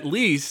should at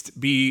least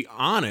be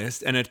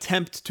honest and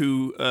attempt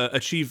to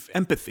achieve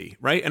empathy,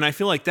 right? And I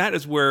feel like that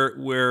is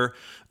where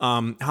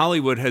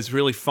Hollywood has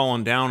really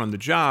fallen down on the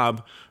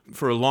job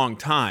for a long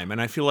time.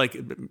 And I feel like,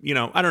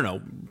 I don't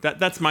know,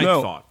 that's my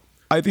thought.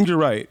 I think you're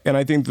right. And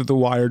I think that The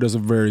Wire does a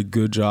very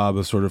good job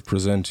of sort of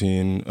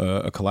presenting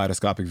a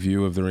kaleidoscopic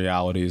view of the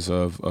realities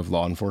of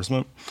law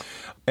enforcement.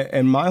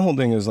 And my whole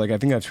thing is, like, I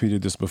think I've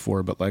tweeted this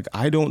before, but like,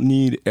 I don't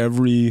need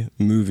every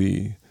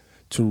movie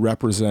to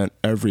represent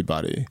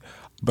everybody,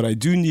 but I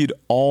do need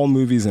all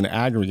movies in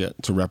aggregate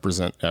to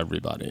represent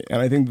everybody.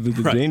 And I think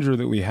the danger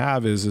that we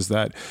have is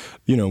that,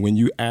 when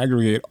you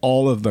aggregate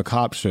all of the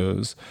cop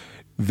shows,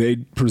 they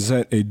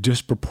present a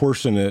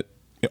disproportionate,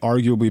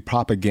 arguably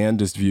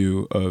propagandist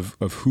view of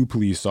who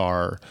police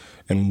are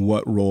and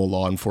what role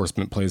law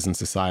enforcement plays in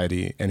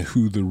society and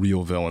who the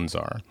real villains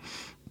are.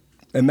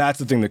 And that's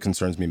the thing that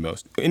concerns me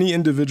most. Any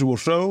individual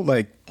show,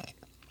 like,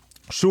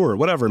 sure,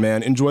 whatever,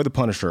 man, enjoy The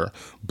Punisher.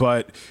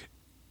 But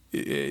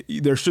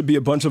there should be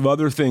a bunch of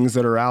other things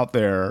that are out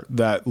there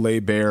that lay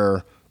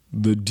bare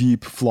the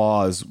deep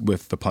flaws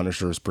with The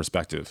Punisher's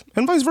perspective,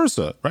 and vice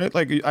versa, right?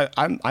 Like,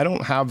 I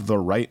don't have the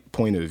right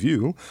point of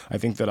view. I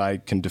think that I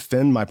can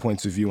defend my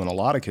points of view in a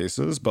lot of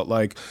cases, but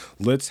like,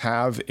 let's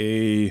have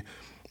a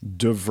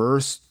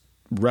diverse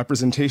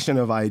representation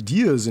of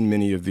ideas in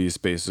many of these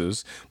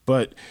spaces,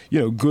 but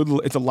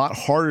it's a lot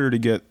harder to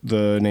get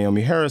the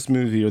Naomi Harris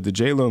movie or the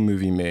J-Lo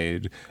movie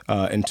made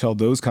and tell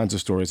those kinds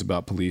of stories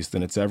about police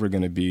than it's ever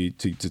going to be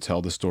to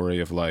tell the story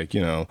of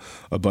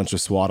a bunch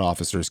of SWAT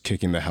officers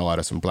kicking the hell out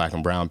of some black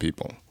and brown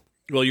people.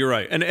 Well, you're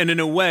right. And in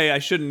a way, I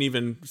shouldn't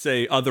even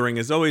say othering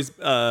is always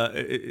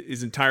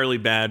is entirely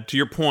bad. To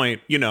your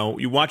point,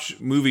 you watch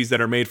movies that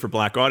are made for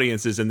black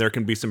audiences and there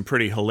can be some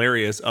pretty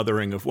hilarious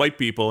othering of white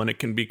people, and it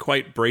can be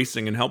quite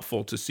bracing and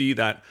helpful to see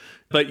that.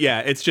 But yeah,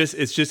 it's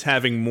just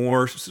having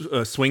more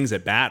swings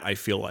at bat, I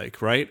feel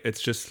like, right?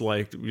 It's just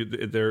like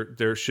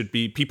there should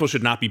be, people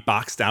should not be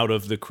boxed out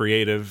of the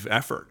creative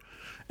effort.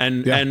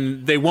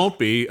 And they won't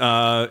be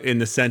in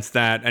the sense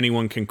that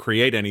anyone can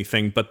create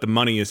anything, but the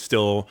money is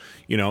still,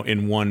 in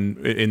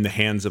the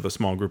hands of a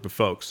small group of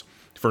folks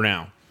for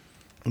now.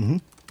 Mm-hmm.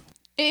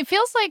 It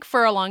feels like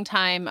for a long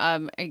time,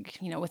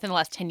 within the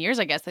last 10 years,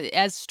 I guess,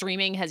 as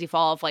streaming has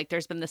evolved,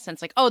 there's been this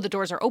sense the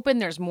doors are open.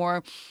 There's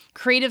more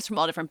creatives from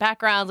all different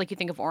backgrounds. You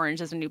think of Orange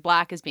is the New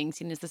Black as being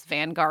seen as this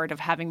vanguard of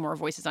having more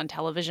voices on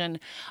television.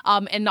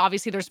 And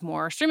obviously there's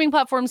more streaming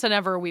platforms than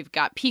ever. We've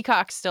got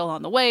Peacock still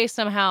on the way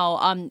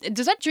somehow.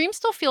 Does that dream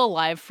still feel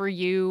alive for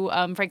you,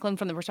 Franklin,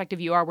 from the perspective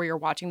you are, where you're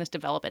watching this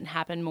development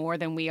happen more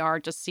than we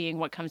are just seeing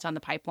what comes down the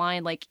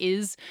pipeline?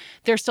 Is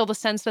there still the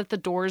sense that the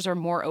doors are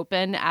more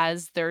open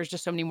as there's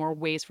just so many more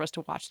ways for us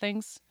to watch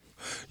things?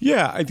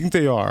 Yeah, I think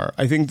they are.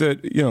 I think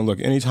that, look,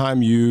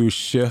 anytime you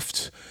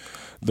shift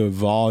the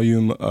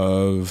volume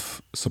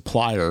of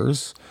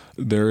suppliers,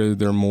 there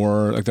are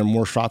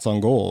more shots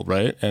on goal,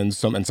 right? And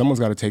someone's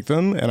got to take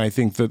them. And I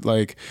think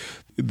that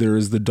there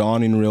is the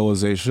dawning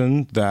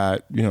realization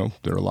that,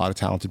 there are a lot of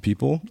talented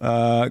people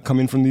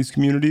coming from these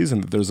communities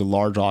and that there's a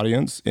large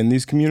audience in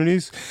these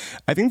communities.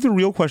 I think the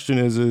real question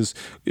is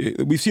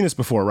we've seen this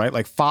before,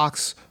 right?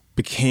 Fox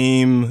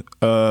became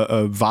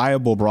a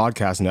viable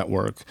broadcast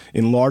network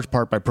in large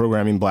part by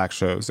programming black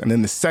shows. And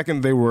then the second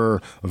they were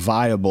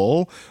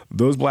viable,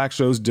 those black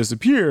shows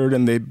disappeared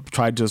and they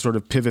tried to sort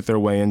of pivot their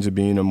way into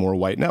being a more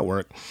white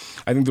network.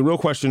 I think the real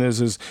question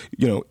is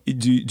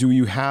do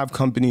you have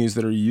companies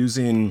that are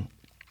using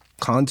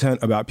content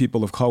about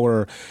people of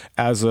color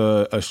as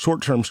a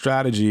short-term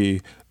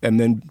strategy and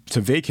then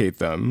to vacate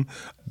them?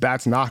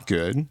 That's not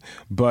good.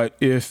 But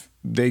if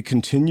they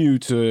continue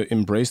to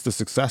embrace the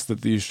success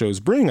that these shows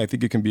bring, I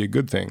think it can be a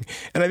good thing.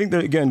 And I think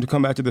that, again, to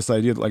come back to this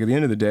idea that at the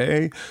end of the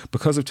day,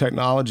 because of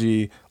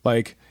technology,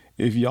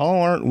 if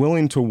y'all aren't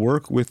willing to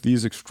work with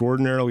these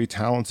extraordinarily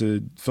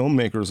talented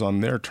filmmakers on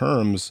their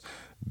terms,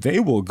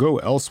 they will go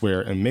elsewhere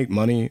and make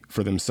money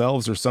for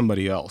themselves or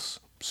somebody else.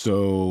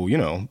 So,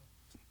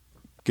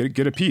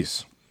 get a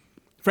piece.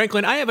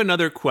 Franklin, I have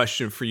another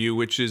question for you,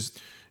 which is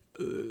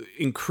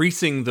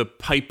increasing the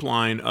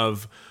pipeline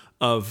of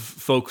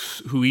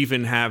folks who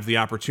even have the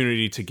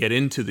opportunity to get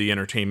into the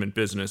entertainment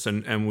business.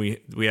 And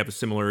we have a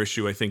similar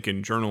issue, I think,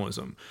 in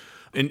journalism.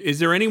 And is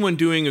there anyone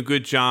doing a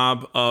good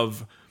job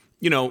of,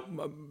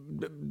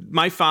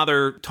 my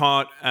father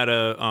taught at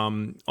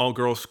a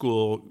all-girls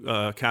school,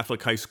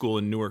 Catholic high school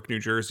in Newark, New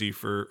Jersey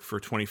for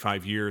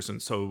 25 years.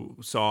 And so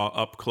saw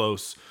up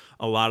close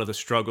a lot of the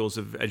struggles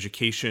of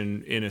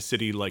education in a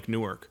city like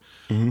Newark.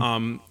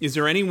 Mm-hmm. Is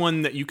there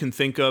anyone that you can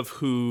think of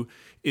who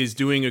is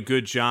doing a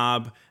good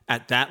job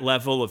at that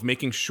level of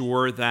making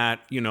sure that,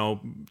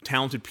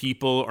 talented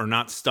people are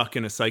not stuck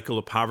in a cycle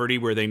of poverty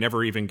where they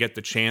never even get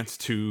the chance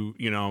to,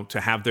 to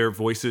have their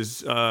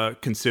voices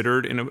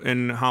considered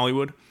in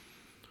Hollywood?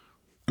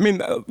 I mean,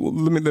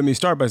 let me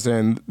start by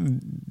saying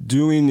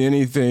doing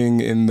anything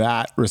in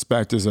that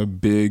respect is it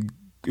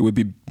would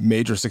be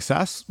major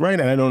success, right?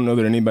 And I don't know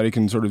that anybody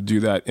can sort of do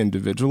that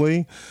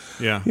individually.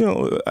 Yeah.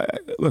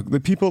 Look,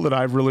 the people that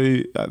I've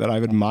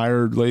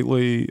admired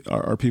lately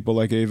are people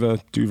like Ava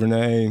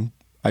DuVernay.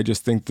 I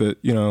just think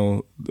that,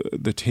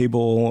 the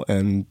table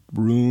and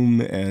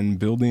room and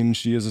building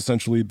she has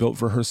essentially built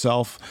for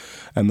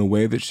herself and the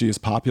way that she is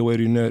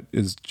populating it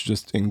is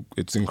just,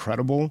 it's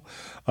incredible.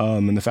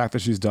 And the fact that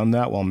she's done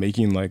that while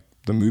making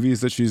the movies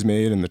that she's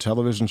made and the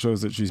television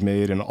shows that she's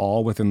made and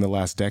all within the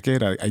last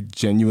decade, I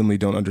genuinely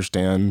don't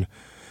understand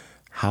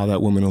how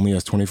that woman only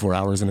has 24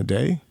 hours in a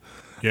day.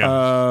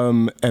 Yeah.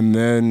 And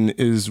then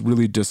is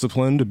really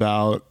disciplined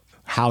about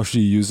how she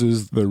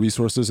uses the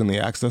resources and the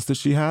access that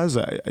she has.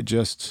 I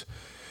just,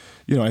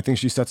 I think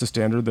she sets a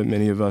standard that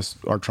many of us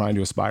are trying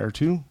to aspire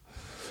to.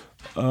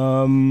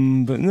 But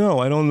no,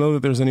 I don't know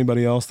that there's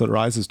anybody else that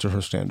rises to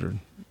her standard,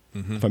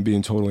 if I'm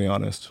being totally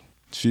honest.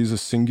 She's a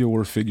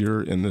singular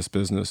figure in this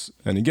business.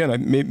 And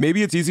again,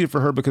 maybe it's easier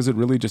for her because it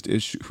really just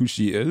is who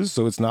she is.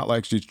 So it's not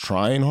like she's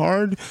trying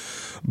hard.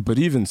 But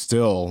even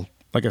still,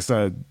 like I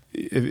said,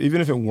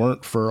 even if it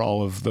weren't for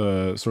all of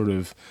the sort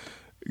of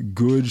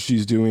good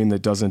she's doing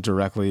that doesn't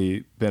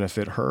directly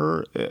benefit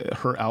her,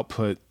 her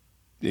output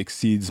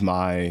exceeds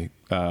my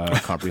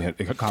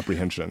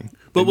comprehension.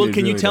 But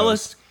can you tell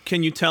us?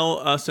 Can you tell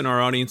us and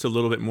our audience a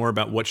little bit more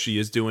about what she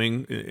is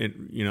doing?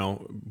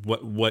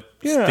 What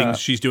things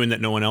she's doing that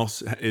no one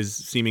else is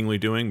seemingly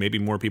doing? Maybe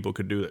more people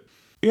could do it.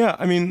 Yeah,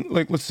 I mean,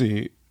 let's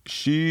see.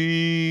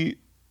 She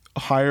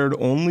hired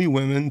only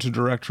women to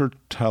direct her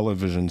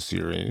television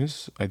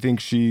series. I think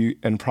she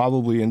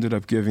probably ended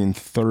up giving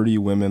 30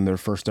 women their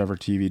first ever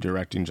TV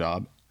directing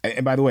job.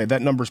 And by the way,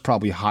 that number's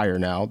probably higher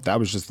now. That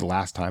was just the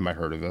last time I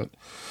heard of it.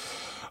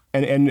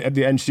 And at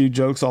the end, she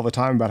jokes all the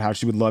time about how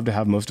she would love to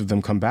have most of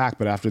them come back,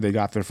 but after they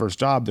got their first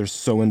job, they're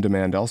so in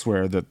demand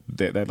elsewhere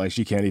that like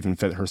she can't even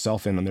fit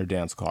herself in on their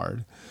dance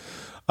card.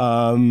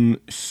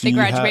 They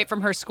graduate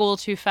from her school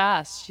too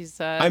fast. She's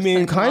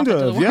kind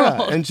of,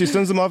 yeah. And she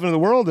sends them off into the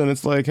world, and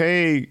it's like,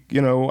 hey,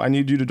 I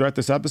need you to direct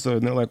this episode.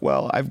 And they're like,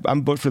 well,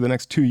 I'm booked for the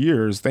next 2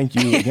 years. Thank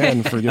you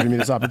again for giving me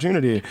this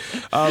opportunity.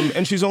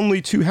 And she's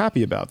only too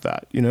happy about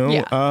that,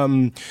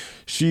 Yeah.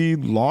 She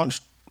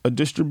launched a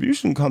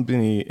distribution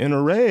company in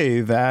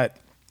Array that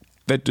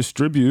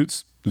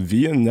distributes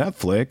via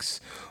Netflix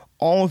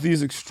all of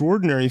these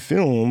extraordinary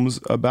films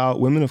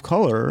about women of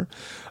color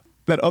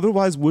that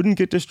otherwise wouldn't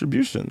get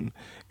distribution.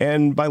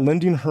 And by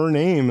lending her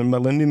name and by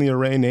lending the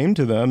Array name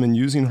to them and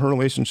using her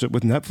relationship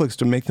with Netflix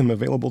to make them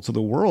available to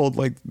the world,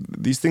 like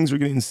these things are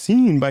getting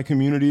seen by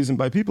communities and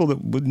by people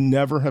that would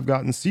never have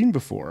gotten seen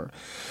before.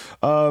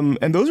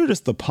 And those are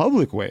just the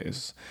public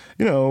ways.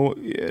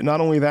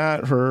 Not only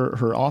that,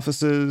 her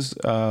offices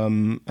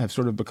have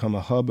sort of become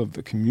a hub of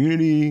the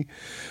community.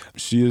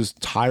 She is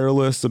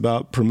tireless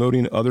about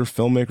promoting other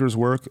filmmakers'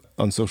 work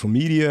on social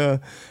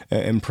media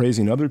and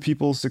praising other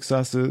people's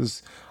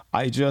successes.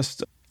 I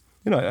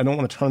don't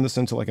want to turn this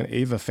into like an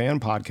Ava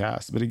fan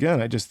podcast, but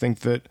again, I just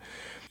think that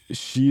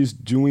she's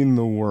doing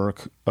the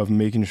work of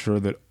making sure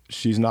that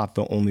she's not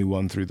the only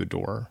one through the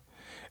door.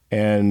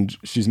 And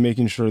she's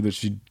making sure that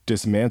she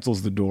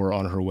dismantles the door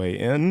on her way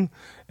in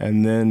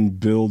and then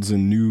builds a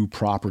new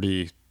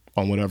property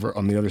on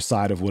the other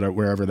side of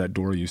wherever that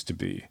door used to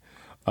be.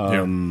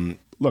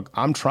 Look,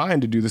 I'm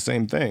trying to do the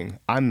same thing.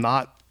 I'm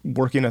not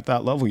working at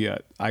that level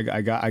yet.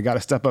 I got to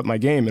step up my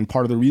game. And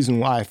part of the reason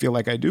why I feel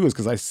like I do is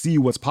because I see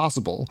what's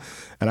possible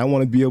and I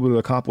want to be able to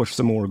accomplish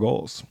similar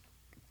goals.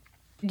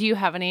 Do you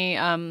have any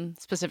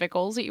specific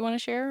goals that you want to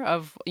share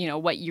of,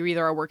 what you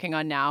either are working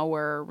on now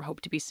or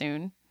hope to be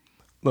soon?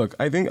 Look,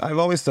 I think I've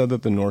always said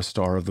that the North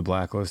Star of the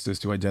Blacklist is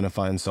to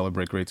identify and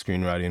celebrate great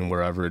screenwriting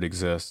wherever it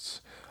exists.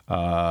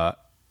 And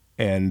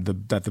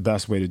that the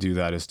best way to do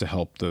that is to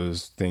help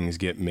those things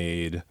get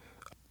made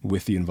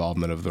with the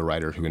involvement of the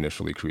writer who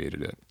initially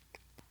created it.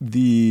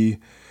 The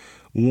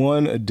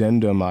one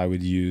addendum I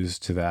would use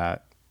to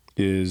that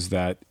is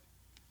that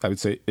I would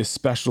say,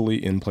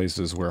 especially in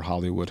places where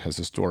Hollywood has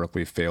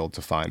historically failed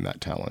to find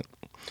that talent.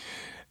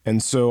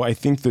 And so I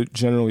think that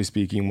generally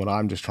speaking, what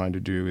I'm just trying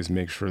to do is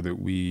make sure that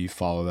we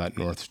follow that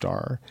North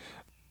Star.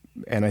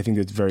 And I think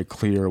it's very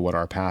clear what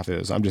our path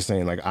is. I'm just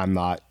saying, like,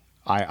 I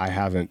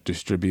haven't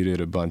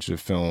distributed a bunch of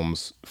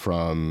films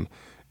from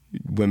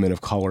women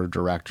of color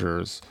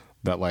directors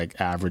that like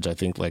average, I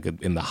think, like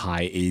in the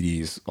high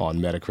 80s on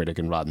Metacritic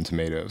and Rotten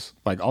Tomatoes.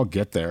 Like, I'll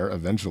get there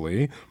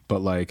eventually,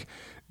 but like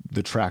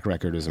the track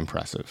record is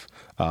impressive.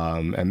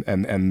 And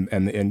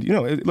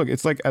look,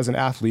 it's like as an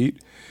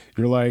athlete,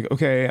 you're like,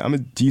 okay, I'm a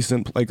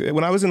decent, like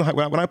when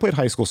I played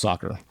high school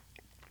soccer,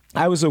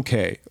 I was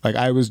okay. Like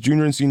I was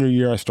junior and senior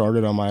year, I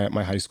started on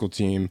my high school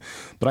team,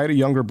 but I had a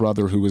younger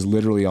brother who was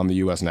literally on the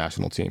U.S.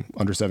 national team,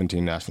 under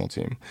 17 national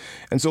team.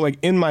 And so like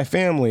in my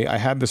family, I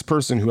had this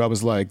person who I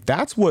was like,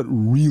 that's what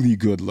really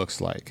good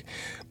looks like.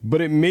 But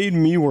it made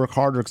me work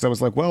harder because I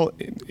was like, well,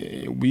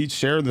 we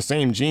share the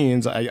same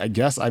genes. I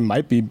guess I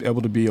might be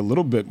able to be a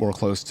little bit more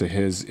close to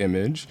his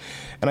image.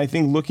 And I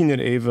think looking at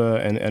Ava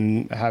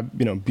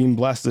and being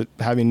blessed at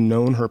having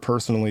known her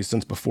personally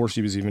since before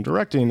she was even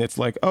directing, it's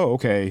like, oh,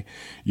 okay,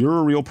 you're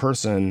a real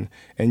person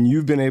and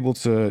you've been able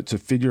to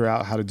figure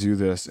out how to do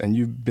this and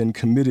you've been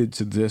committed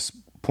to this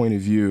point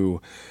of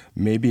view.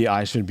 Maybe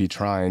I should be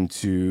trying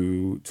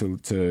to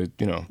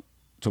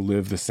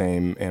live the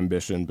same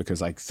ambition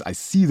because I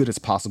see that it's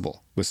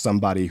possible with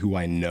somebody who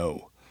I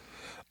know.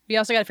 You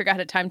also got to figure out how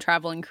to time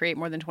travel and create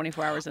more than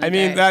 24 hours in a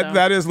day. I mean,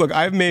 that is, look,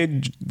 I've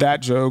made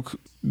that joke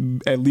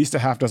at least a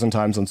half dozen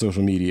times on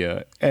social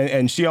media.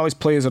 And she always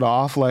plays it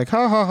off like,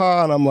 ha, ha,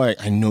 ha. And I'm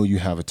like, I know you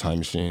have a time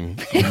machine.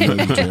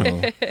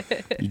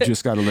 You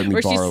just got to let me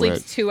borrow it. Or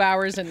she sleeps 2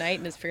 hours a night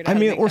and has figured out how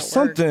to make or that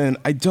something.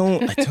 Work. I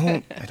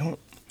don't.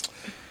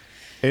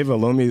 Ava,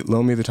 loan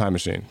me the time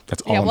machine.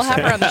 That's all I'm saying.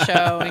 Yeah, we'll have her on the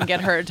show and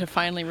get her to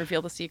finally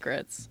reveal the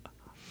secrets.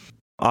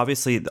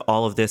 Obviously,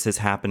 all of this is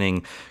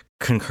happening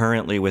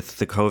concurrently with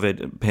the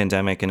COVID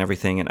pandemic and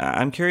everything. And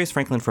I'm curious,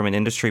 Franklin, from an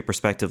industry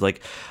perspective,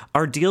 like,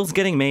 are deals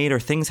getting made? Are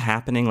things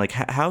happening? Like,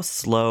 how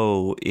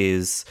slow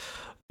is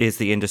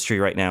the industry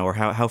right now, or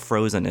how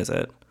frozen is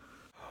it?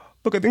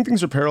 Look, I think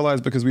things are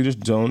paralyzed because we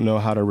just don't know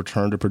how to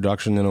return to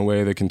production in a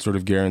way that can sort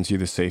of guarantee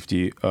the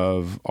safety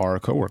of our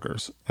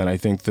coworkers. And I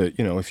think that,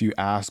 if you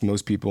ask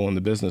most people in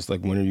the business,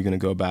 like, when are you going to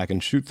go back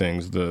and shoot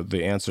things?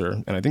 The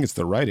answer, and I think it's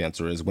the right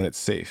answer, is when it's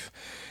safe.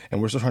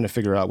 And we're still trying to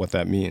figure out what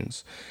that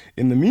means.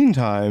 In the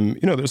meantime,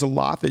 there's a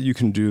lot that you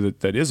can do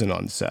that isn't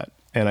on set.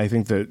 And I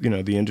think that,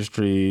 the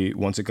industry,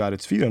 once it got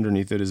its feet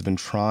underneath it, has been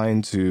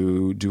trying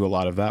to do a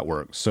lot of that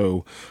work.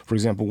 So, for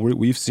example,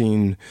 we've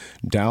seen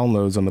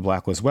downloads on the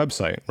Blacklist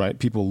website, right?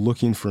 People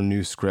looking for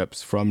new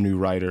scripts from new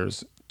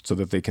writers so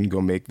that they can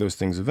go make those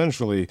things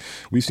eventually.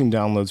 We've seen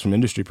downloads from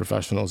industry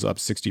professionals up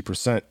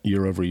 60%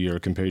 year over year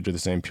compared to the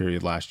same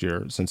period last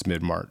year since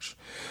mid-March.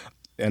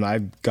 And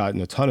I've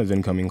gotten a ton of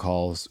incoming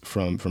calls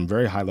from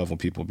very high-level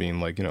people being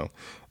like,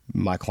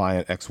 my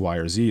client X, Y,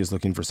 or Z is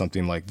looking for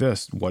something like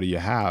this. What do you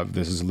have?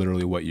 This is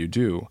literally what you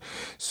do.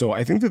 So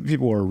I think that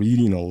people are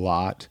reading a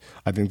lot.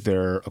 I think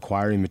they're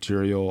acquiring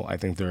material. I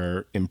think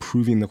they're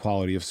improving the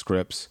quality of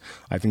scripts.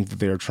 I think that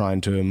they're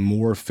trying to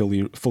more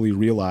fully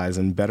realize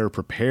and better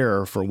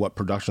prepare for what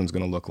production is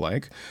going to look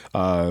like,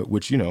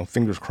 which,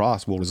 fingers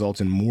crossed, will result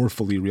in more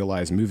fully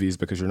realized movies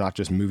because you're not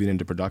just moving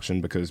into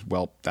production because,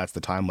 well, that's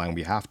the timeline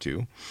we have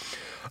to.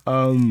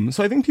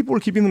 So I think people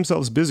are keeping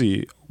themselves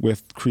busy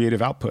with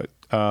creative output.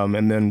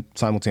 And then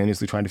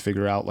simultaneously trying to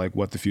figure out like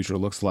what the future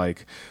looks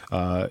like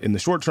in the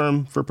short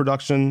term for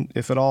production,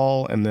 if at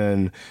all. And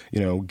then,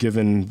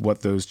 given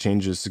what those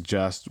changes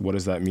suggest, what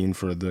does that mean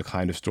for the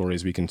kind of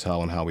stories we can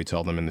tell and how we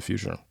tell them in the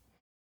future?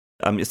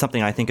 It's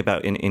something I think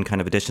about in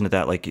kind of addition to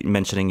that, like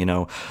mentioning,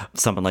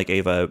 someone like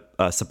Ava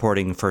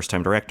supporting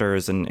first-time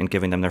directors and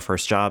giving them their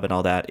first job and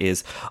all that,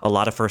 is a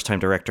lot of first-time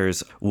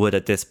directors would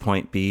at this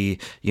point be,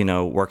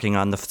 working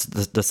on the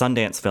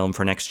Sundance film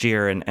for next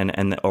year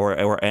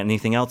or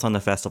anything else on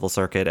the festival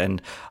circuit. And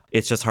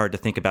it's just hard to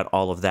think about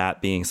all of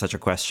that being such a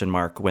question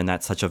mark when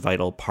that's such a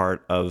vital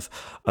part of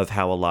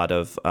how a lot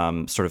of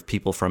sort of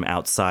people from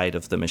outside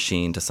of the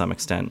machine to some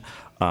extent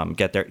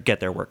get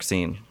their work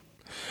seen.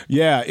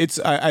 Yeah,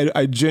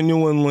 I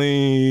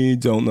genuinely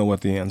don't know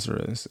what the answer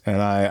is.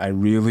 And I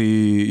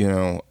really,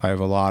 I have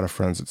a lot of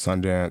friends at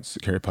Sundance,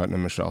 Carrie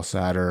Putnam, Michelle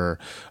Satter,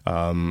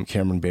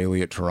 Cameron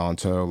Bailey at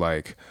Toronto.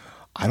 Like,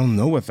 I don't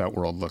know what that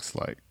world looks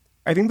like.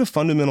 I think the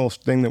fundamental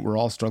thing that we're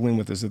all struggling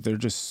with is that there are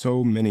just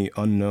so many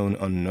unknown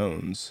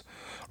unknowns,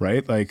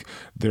 right? Like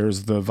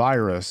there's the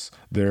virus,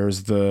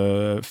 there's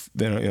the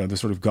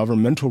sort of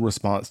governmental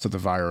response to the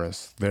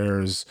virus.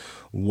 There's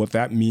what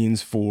that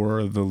means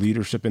for the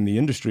leadership in the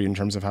industry in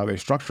terms of how they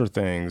structure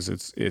things.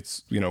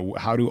 It's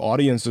how do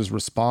audiences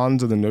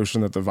respond to the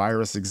notion that the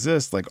virus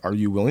exists? Like, are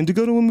you willing to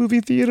go to a movie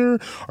theater?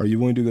 Are you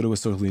willing to go to a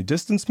socially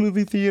distanced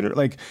movie theater?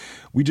 Like,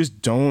 we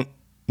just don't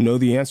know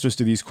the answers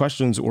to these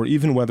questions, or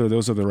even whether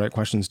those are the right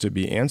questions to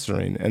be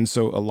answering. And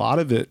so a lot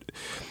of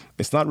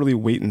it's not really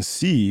wait and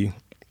see,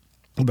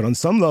 but on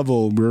some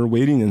level we're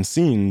waiting and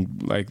seeing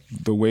like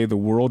the way the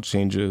world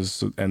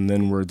changes, and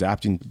then we're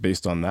adapting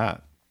based on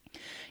that.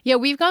 Yeah,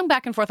 we've gone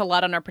back and forth a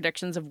lot on our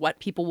predictions of what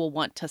people will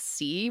want to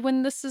see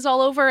when this is all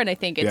over. And I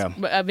think it's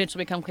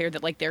eventually become clear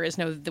that like there is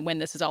no when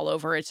this is all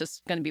over. It's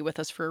just going to be with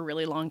us for a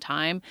really long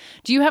time.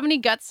 Do you have any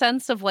gut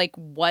sense of like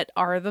what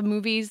are the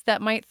movies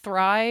that might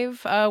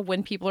thrive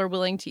when people are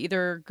willing to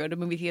either go to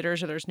movie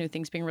theaters or there's new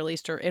things being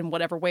released, or in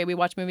whatever way we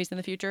watch movies in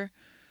the future?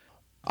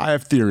 I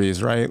have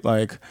theories, right?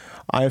 Like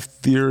I have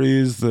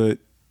theories that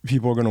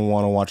people are going to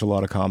want to watch a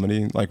lot of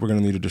comedy. Like we're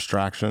going to need a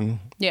distraction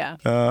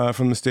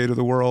from the state of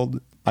the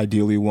world.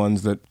 Ideally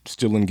ones that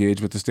still engage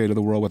with the state of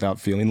the world without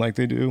feeling like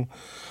they do.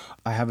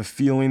 I have a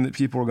feeling that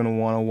people are going to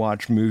want to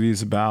watch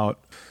movies about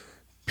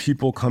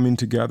people coming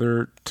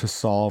together to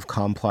solve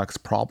complex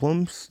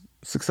problems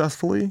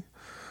successfully.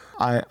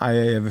 I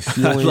have a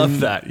feeling. I love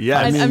that. Yeah,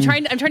 I'm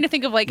trying to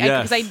think of like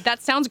because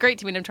that sounds great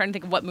to me. And I'm trying to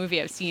think of what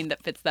movie I've seen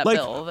that fits that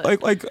bill.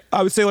 Like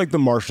I would say like The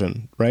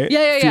Martian, right?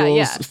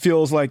 Yeah.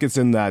 Feels like it's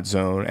in that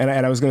zone. And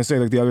I was going to say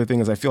like the other thing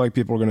is I feel like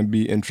people are going to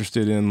be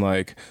interested in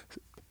like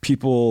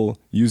people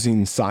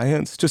using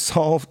science to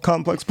solve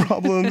complex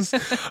problems,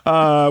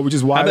 which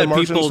is why The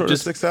Martian sort of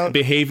sticks out.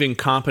 Behaving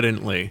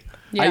competently.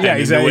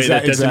 Exactly. In a way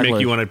that doesn't make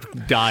you want to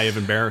die of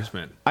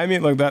embarrassment. I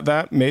mean, like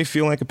that may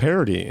feel like a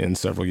parody in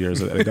several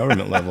years at a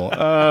government level.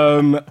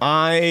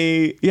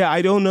 I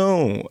don't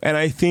know. And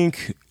I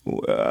think,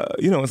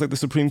 it's like the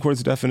Supreme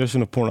Court's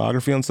definition of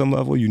pornography on some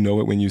level. You know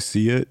it when you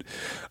see it.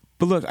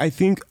 But look, I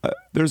think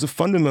there's a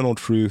fundamental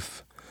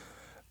truth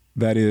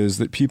that is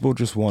that people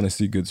just want to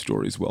see good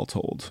stories well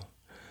told.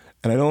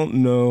 And I don't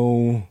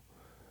know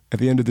at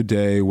the end of the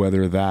day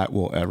whether that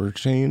will ever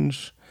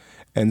change.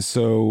 And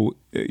so,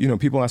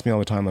 people ask me all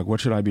the time, like,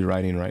 what should I be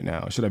writing right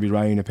now? Should I be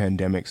writing a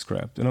pandemic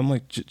script? And I'm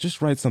like,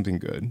 just write something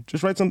good.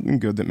 Just write something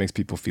good that makes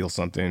people feel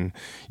something.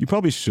 You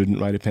probably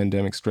shouldn't write a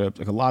pandemic script.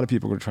 Like a lot of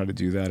people are going to try to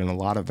do that, and a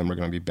lot of them are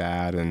going to be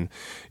bad. And,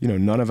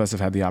 none of us have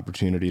had the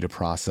opportunity to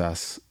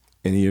process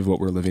any of what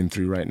we're living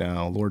through right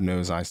now. Lord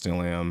knows I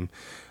still am.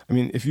 I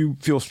mean, if you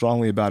feel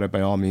strongly about it,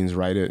 by all means,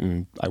 write it.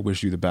 And I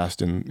wish you the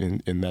best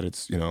in that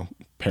it's,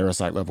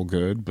 Parasite level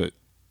good, but,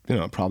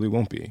 it probably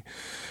won't be.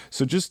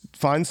 So just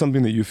find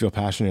something that you feel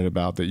passionate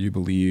about, that you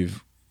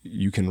believe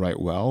you can write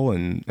well,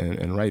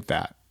 and write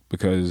that.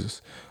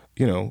 Because,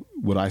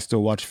 would I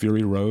still watch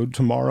Fury Road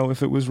tomorrow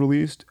if it was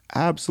released?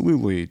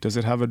 Absolutely. Does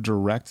it have a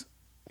direct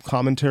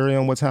commentary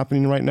on what's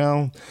happening right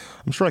now?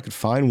 I'm sure I could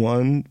find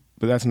one,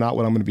 but that's not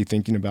what I'm going to be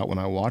thinking about when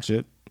I watch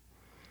it.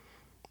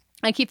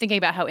 I keep thinking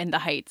about how In the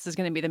Heights is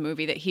going to be the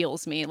movie that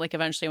heals me. Like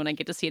eventually when I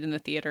get to see it in the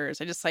theaters,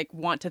 I just like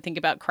want to think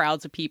about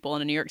crowds of people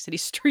in a New York City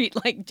street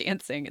like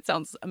dancing. It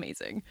sounds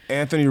amazing.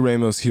 Anthony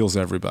Ramos heals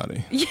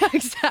everybody. Yeah,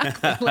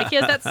 exactly. Like he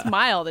has that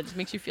smile that just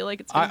makes you feel like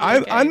it's going to be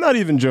okay. I'm not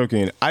even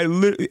joking.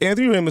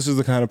 Anthony Ramos is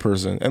the kind of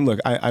person, and look,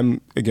 I'm,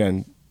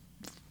 again,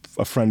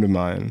 a friend of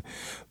mine.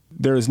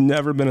 There has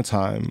never been a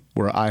time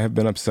where I have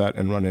been upset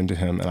and run into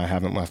him and I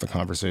haven't left the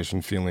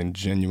conversation feeling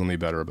genuinely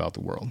better about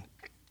the world.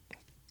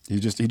 He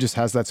just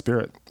has that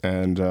spirit.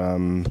 And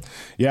In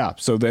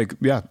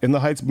the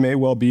Heights may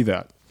well be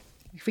that.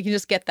 If we can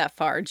just get that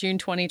far, June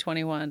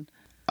 2021.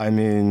 I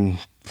mean,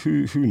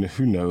 who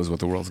knows what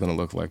the world's going to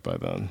look like by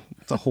then?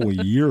 It's a whole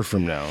year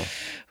from now.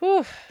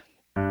 Whew.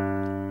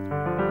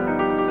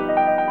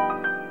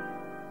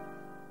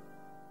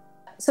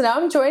 So now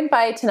I'm joined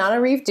by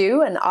Tananarive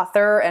Due, an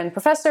author and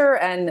professor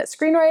and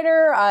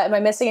screenwriter. Am I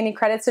missing any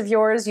credits of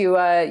yours? You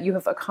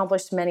have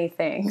accomplished many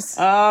things.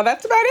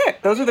 That's about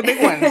it. Those are the big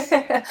ones.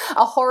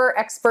 A horror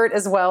expert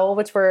as well,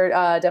 which we're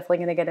definitely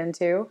going to get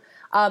into.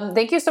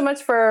 Thank you so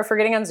much for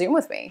getting on Zoom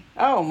with me.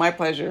 Oh, my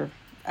pleasure.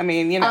 I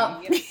mean, you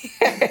know.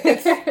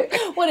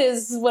 What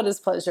is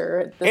pleasure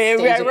at this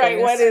stage? Right.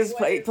 What is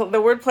the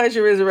word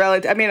pleasure is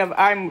relative. I mean,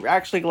 I'm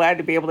actually glad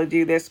to be able to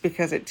do this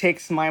because it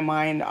takes my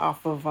mind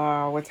off of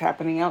what's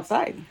happening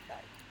outside.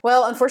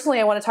 Well,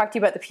 unfortunately, I want to talk to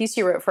you about the piece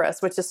you wrote for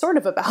us, which is sort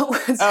of about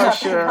what's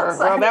happening sure.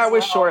 outside Well, that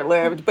was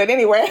short-lived. But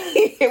anyway,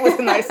 it was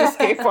a nice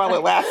escape while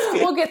it lasted.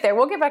 We'll get there.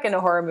 We'll get back into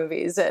horror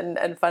movies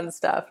and fun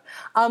stuff.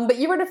 But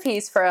you wrote a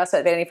piece for us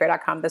at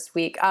VanityFair.com this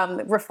week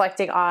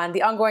reflecting on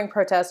the ongoing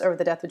protests over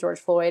the death of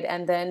George Floyd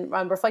and then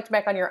reflecting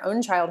back on your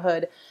own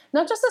childhood,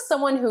 not just as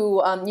someone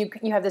who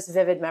you have this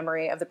vivid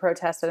memory of the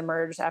protests that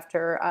emerged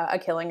after a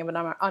killing of an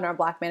unarmed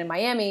black man in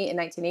Miami in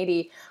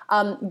 1980,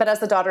 but as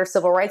the daughter of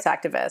civil rights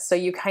activists. So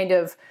you kind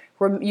of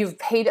you've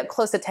paid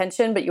close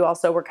attention, but you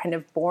also were kind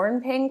of born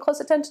paying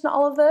close attention to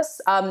all of this.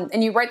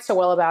 And you write so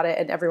well about it,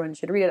 and everyone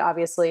should read it,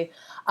 obviously.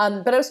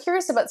 But I was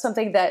curious about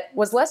something that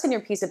was less in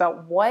your piece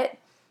about what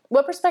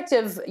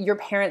perspective your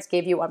parents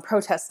gave you on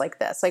protests like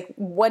this. Like,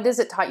 what does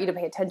it taught you to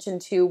pay attention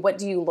to? What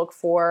do you look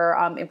for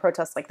in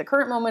protests like the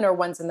current moment or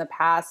ones in the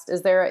past?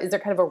 Is there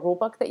kind of a rule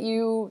book that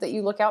you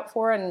look out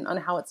for and on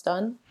how it's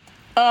done?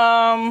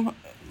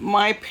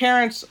 My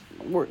parents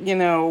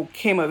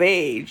came of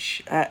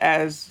age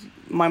as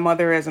my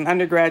mother as an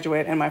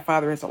undergraduate and my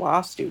father as a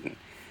law student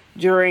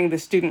during the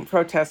student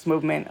protest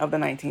movement of the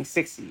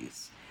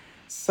 1960s.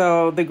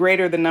 So the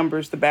greater the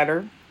numbers, the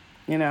better.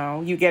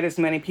 You get as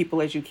many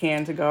people as you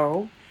can to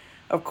go.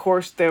 Of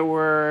course, there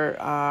were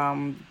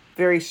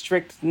very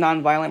strict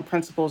nonviolent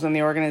principles in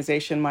the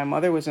organization my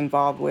mother was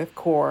involved with.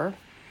 CORE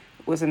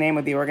was the name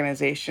of the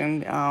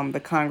organization,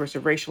 the Congress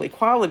of Racial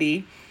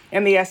Equality.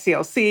 And the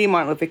SCLC,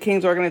 Martin Luther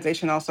King's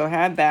organization, also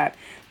had that.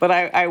 But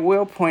I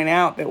will point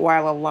out that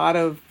while a lot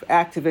of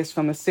activists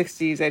from the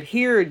 60s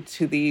adhered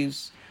to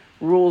these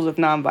rules of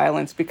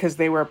nonviolence because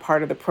they were a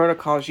part of the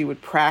protocols, you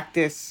would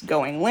practice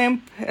going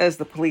limp as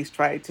the police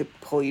tried to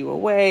pull you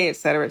away, et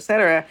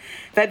cetera,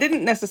 that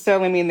didn't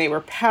necessarily mean they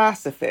were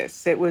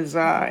pacifists. It was,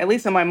 at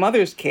least in my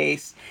mother's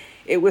case,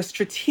 it was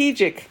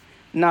strategic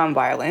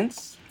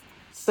nonviolence.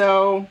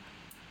 So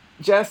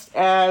just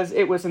as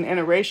it was an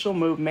interracial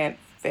movement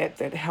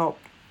that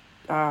helped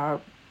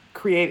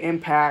create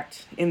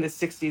impact in the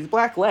 60s,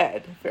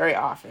 Black-led very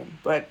often,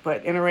 but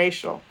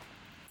interracial.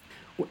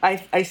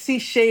 I see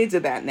shades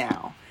of that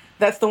now.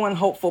 That's the one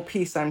hopeful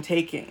piece I'm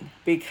taking,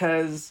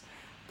 because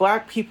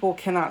Black people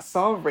cannot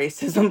solve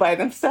racism by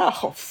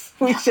themselves.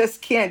 We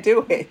just can't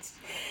do it.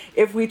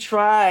 If we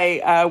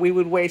try, we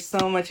would waste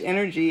so much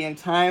energy and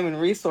time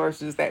and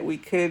resources that we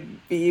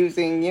could be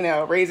using,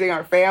 raising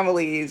our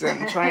families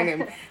and trying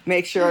to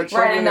make sure our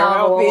children are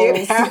healthy and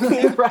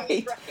happy.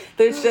 Right.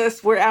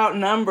 We're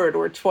outnumbered.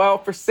 We're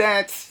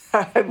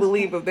 12%, I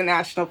believe, of the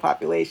national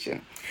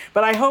population.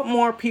 But I hope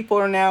more people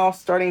are now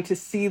starting to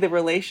see the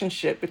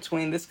relationship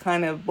between this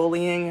kind of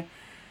bullying,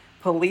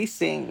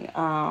 policing,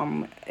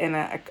 and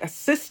a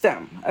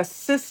system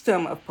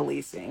of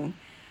policing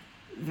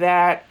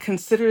that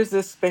considers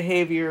this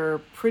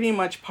behavior pretty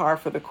much par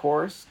for the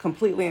course,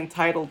 completely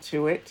entitled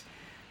to it,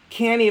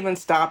 can't even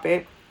stop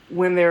it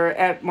when they're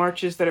at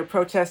marches that are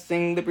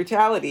protesting the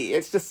brutality.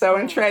 It's just so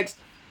entrenched.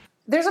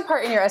 There's a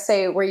part in your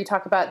essay where you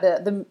talk about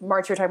the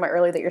march you were talking about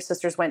earlier that your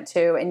sisters went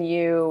to, and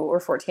you were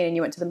 14 and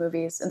you went to the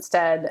movies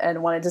instead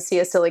and wanted to see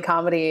a silly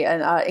comedy,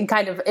 and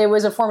kind of it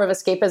was a form of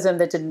escapism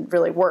that didn't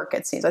really work,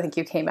 it seems. I think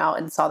you came out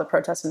and saw the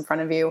protest in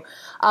front of you.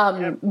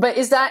 Yep. But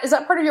is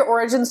that part of your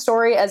origin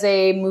story as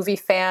a movie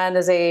fan,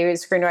 as a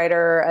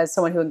screenwriter, as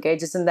someone who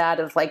engages in that,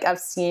 of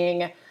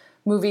seeing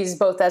movies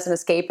both as an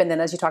escape and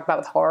then, as you talk about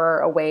with horror,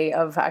 a way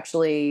of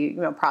actually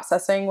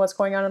processing what's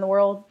going on in the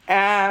world?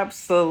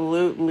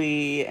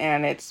 Absolutely.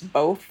 And it's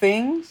both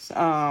things.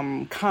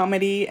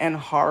 Comedy and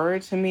horror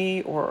to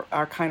me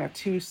are kind of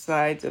two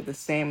sides of the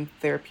same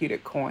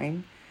therapeutic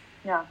coin.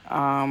 Yeah.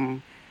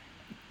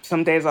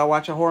 Some days I'll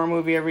watch a horror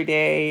movie every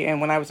day. And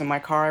when I was in my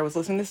car, I was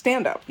listening to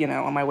stand-up,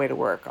 on my way to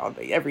work all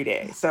day, every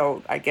day.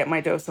 So I get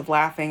my dose of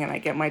laughing and I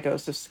get my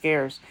dose of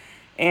scares.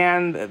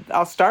 And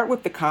I'll start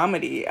with the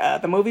comedy.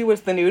 The movie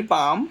was The Nude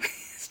Bomb,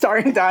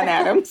 starring Don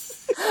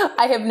Adams.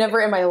 I have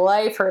never in my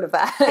life heard of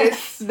that.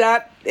 It's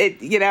not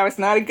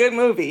a good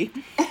movie.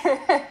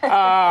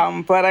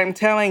 But I'm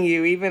telling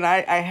you, even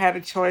I had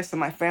a choice and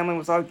my family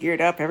was all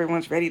geared up.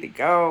 Everyone's ready to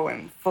go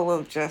and full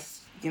of just,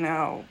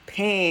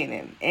 pain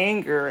and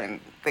anger,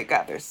 and they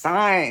got their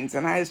signs.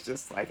 And I was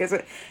just like, as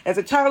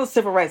a child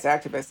civil rights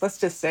activist, let's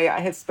just say I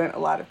had spent a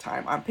lot of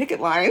time on picket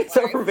lines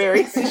over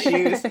various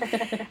issues,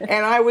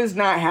 and I was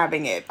not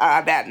having it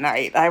that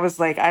night. I was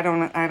like, I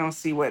don't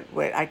see what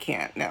I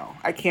can't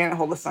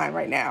hold a sign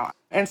right now.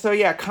 And so,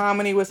 yeah,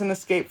 comedy was an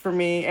escape for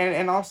me.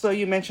 And also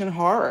you mentioned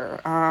horror.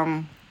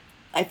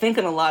 I think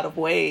in a lot of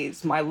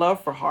ways, my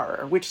love for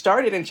horror, which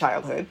started in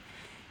childhood,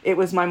 it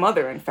was my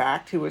mother, in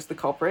fact, who was the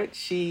culprit.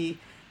 She,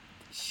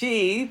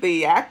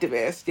 the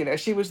activist,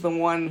 she was the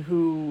one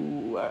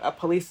who a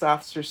police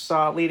officer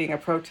saw leading a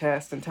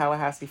protest in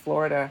Tallahassee,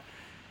 Florida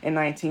in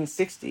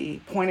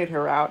 1960, pointed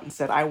her out and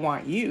said, "I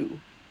want you,"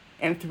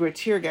 and threw a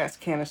tear gas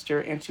canister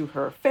into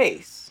her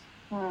face.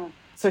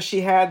 So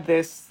she had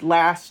this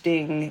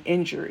lasting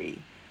injury.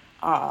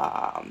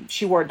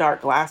 She wore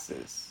dark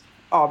glasses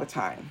all the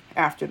time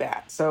after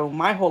that. So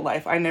my whole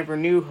life, I never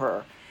knew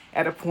her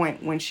at a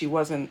point when she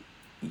wasn't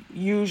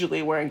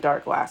usually wearing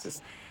dark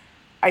glasses.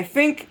 I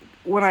think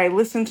when I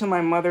listened to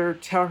my mother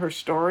tell her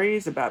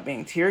stories about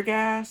being tear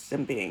gassed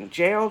and being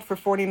jailed for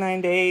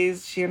 49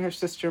 days, she and her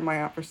sister, my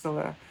Aunt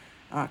Priscilla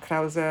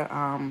Krause,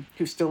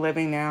 who's still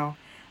living now,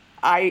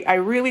 I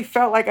really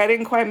felt like I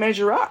didn't quite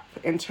measure up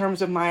in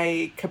terms of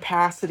my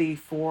capacity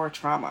for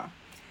trauma.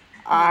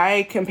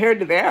 Compared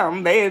to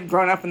them, they had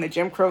grown up in the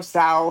Jim Crow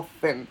South,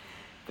 and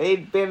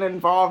they'd been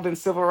involved in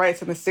civil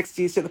rights in the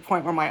 60s to the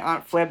point where my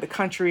aunt fled the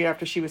country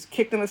after she was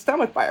kicked in the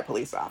stomach by a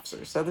police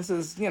officer. So this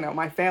is,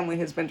 my family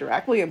has been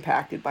directly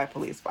impacted by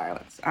police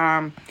violence.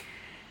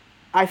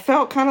 I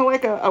felt kind of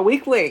like a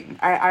weakling.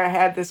 I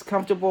had this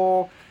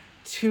comfortable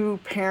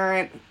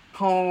two-parent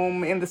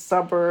home in the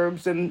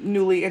suburbs and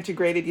newly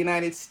integrated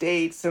United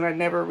States, and I'd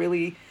never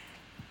really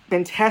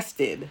been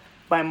tested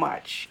by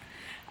much.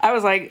 I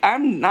was like,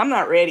 I'm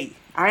not ready.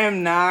 I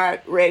am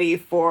not ready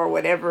for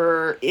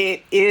whatever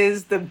it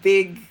is, the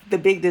big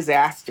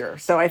disaster.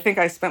 So I think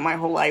I spent my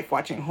whole life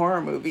watching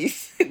horror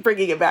movies,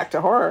 bringing it back to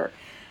horror.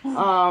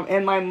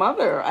 And my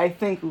mother, I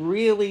think,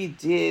 really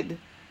did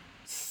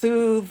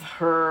soothe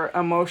her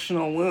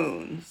emotional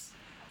wounds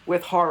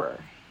with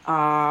horror.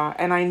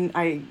 And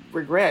I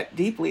regret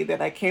deeply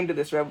that I came to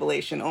this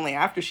revelation only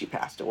after she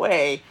passed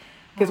away,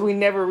 because we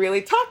never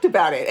really talked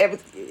about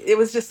it. It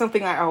was just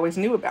something I always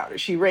knew about her.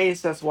 She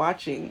raised us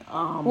watching.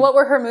 What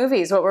were her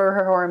movies? What were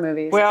her horror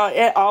movies?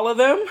 Well, all of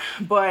them,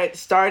 but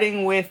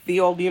starting with the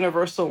old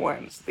Universal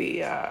ones,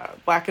 the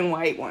black and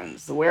white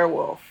ones, The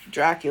Werewolf,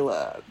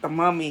 Dracula, The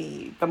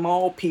Mummy, The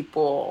Mole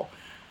People,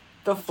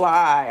 The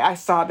Fly. I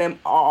saw them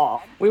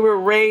all. We were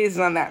raised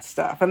on that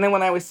stuff. And then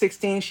when I was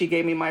 16, she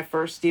gave me my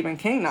first Stephen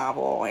King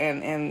novel,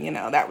 and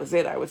that was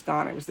it. I was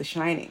gone. It was The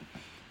Shining.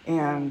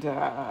 And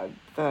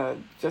the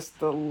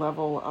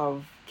level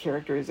of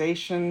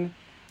characterization,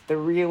 the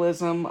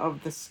realism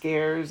of the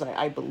scares,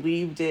 I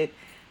believed it.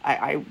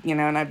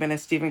 And I've been a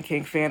Stephen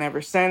King fan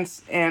ever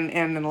since, and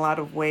in a lot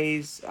of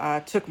ways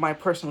took my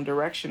personal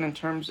direction in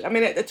terms.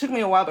 It took me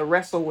a while to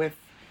wrestle with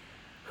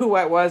who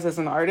I was as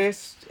an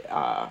artist.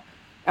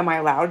 Am I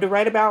allowed to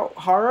write about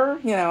horror?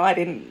 I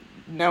didn't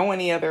know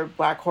any other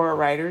Black horror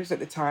writers at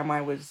the time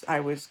I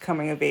was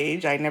coming of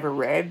age. I never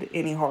read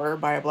any horror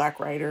by a Black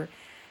writer.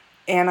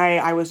 And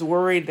I was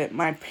worried that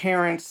my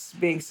parents,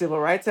 being civil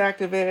rights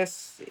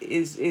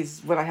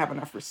activists, would I have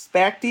enough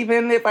respect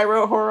even if I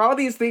wrote horror? All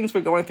these things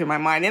were going through my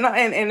mind.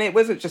 And it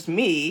wasn't just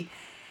me.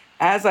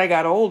 As I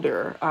got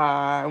older,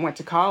 I went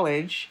to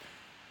college,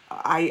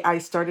 I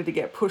started to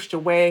get pushed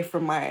away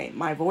from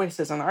my voice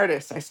as an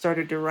artist. I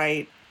started to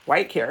write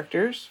white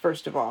characters,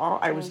 first of all.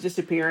 I was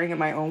disappearing in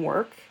my own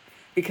work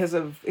because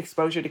of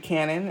exposure to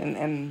canon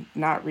and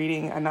not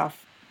reading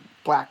enough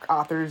Black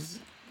authors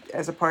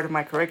as a part of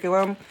my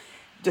curriculum.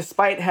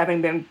 Despite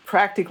having been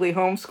practically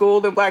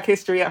homeschooled in Black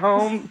history at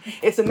home,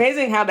 it's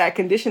amazing how that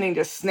conditioning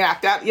just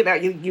snapped out.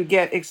 You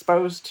get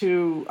exposed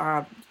to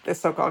the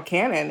so-called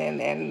canon,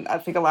 and I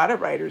think a lot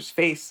of writers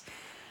face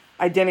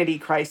identity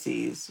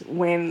crises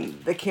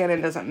when the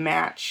canon doesn't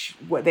match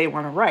what they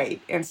want to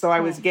write. And so I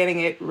was getting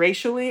it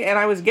racially, and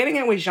I was getting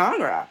it with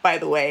genre, by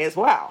the way, as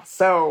well.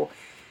 So,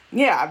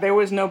 yeah, there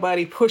was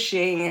nobody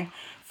pushing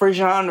for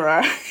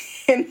genre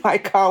in my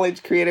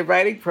college creative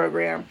writing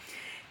program.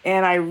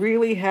 And I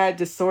really had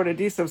to sort of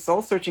do some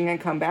soul searching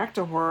and come back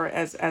to horror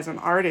as an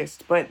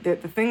artist. But the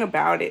thing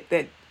about it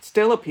that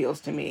still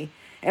appeals to me,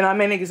 and I'm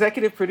an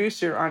executive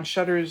producer on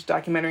Shudder's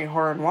documentary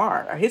Horror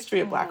Noir, A History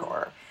of Black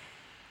Horror,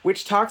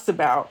 which talks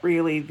about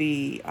really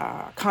the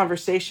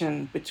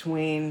conversation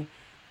between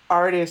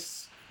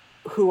artists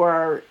who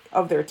are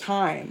of their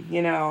time,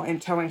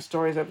 and telling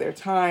stories of their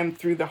time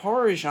through the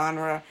horror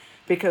genre,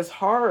 because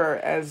horror,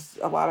 as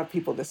a lot of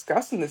people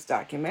discuss in this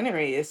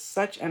documentary, is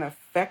such an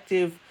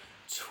effective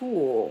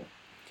tool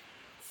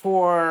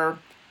for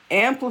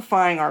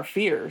amplifying our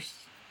fears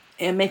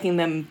and making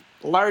them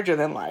larger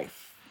than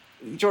life.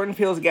 Jordan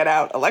Peele's Get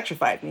Out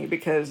electrified me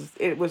because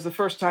it was the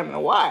first time in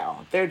a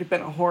while there had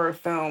been a horror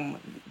film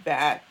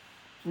that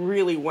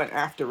really went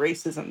after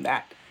racism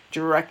that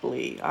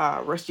directly.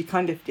 Rusty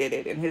Cundiff did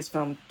it in his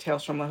film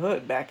Tales from the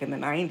Hood back in the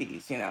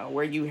 90s,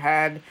 where you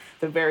had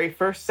the very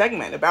first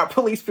segment about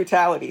police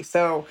brutality.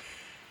 So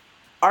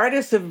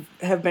artists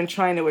have been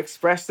trying to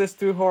express this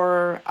through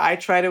horror. I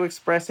try to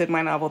express it.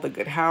 My novel, The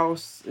Good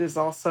House, is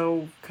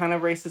also kind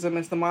of racism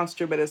is the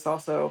monster, but it's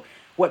also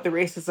what the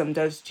racism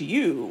does to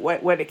you,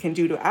 what it can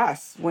do to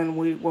us when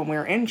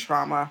we're in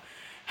trauma,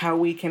 how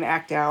we can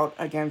act out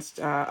against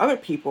other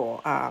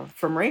people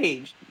from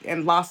rage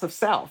and loss of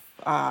self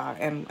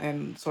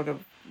and sort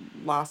of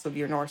loss of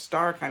your North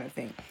Star kind of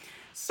thing.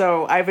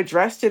 So I've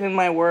addressed it in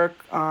my work,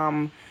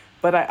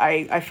 but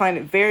I find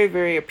it very,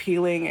 very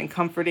appealing and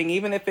comforting,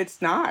 even if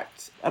it's not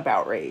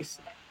about race.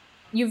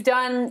 You've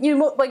done,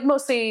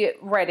 mostly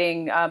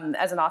writing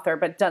as an author,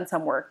 but done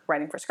some work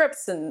writing for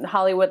scripts in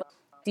Hollywood.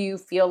 Do you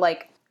feel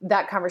like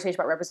that conversation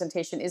about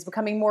representation is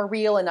becoming more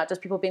real and not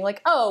just people being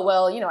like, oh,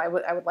 well, I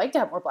would like to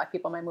have more Black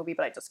people in my movie,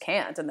 but I just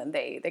can't. And then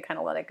they kind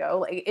of let it go.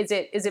 Like, is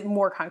it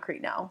more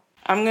concrete now?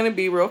 I'm going to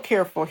be real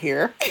careful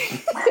here,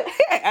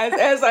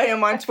 as I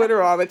am on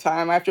Twitter all the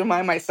time. I have to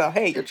remind myself,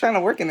 hey, you're trying to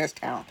work in this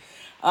town.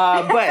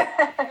 But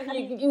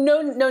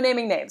no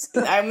naming names.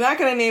 I'm not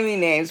going to name any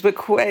names, but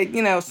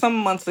some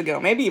months ago,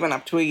 maybe even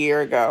up to a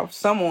year ago,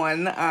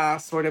 someone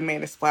sort of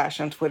made a splash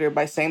on Twitter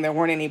by saying there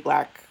weren't any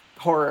Black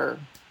horror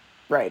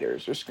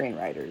writers or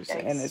screenwriters.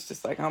 Yikes. And it's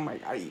just like, oh my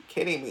God, are you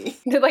kidding me?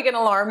 Did like an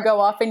alarm go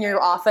off in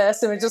your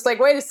office and it's just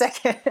like, wait a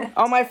second.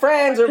 All my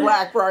friends are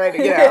Black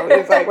writers.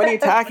 It's like, what are you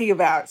talking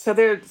about? So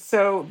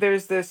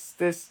there's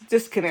this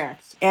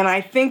disconnect. And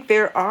I think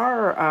there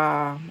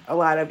are a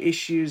lot of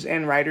issues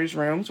in writers'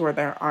 rooms where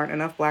there aren't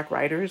enough Black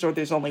writers, or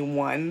there's only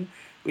one,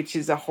 which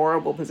is a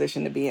horrible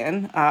position to be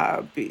in,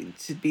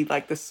 to be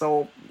like the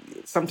sole,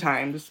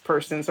 sometimes,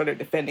 person sort of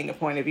defending a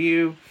point of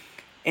view.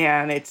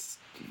 And it's,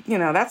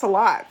 that's a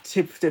lot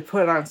to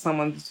put on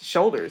someone's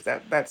shoulders,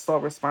 that sole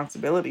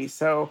responsibility.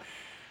 So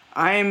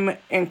I'm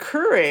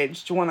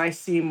encouraged when I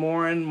see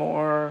more and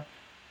more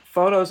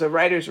photos of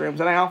writers' rooms.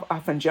 And I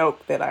often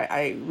joke that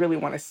I really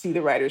want to see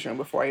the writers' room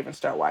before I even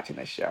start watching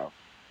this show.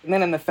 And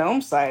then in the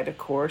film side, of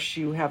course,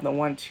 you have the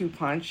 1-2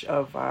 punch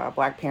of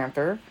Black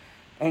Panther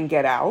and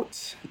Get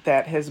Out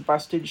that has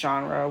busted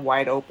genre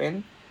wide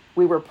open.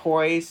 We were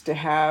poised to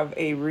have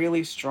a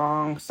really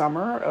strong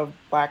summer of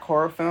Black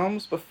horror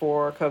films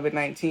before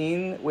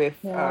COVID-19 with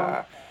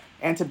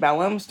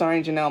Antebellum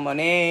starring Janelle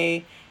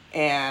Monáe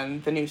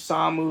and the new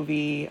Saw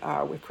movie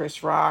with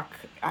Chris Rock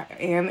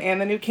and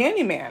the new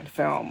Candyman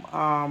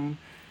film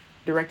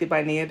directed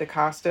by Nia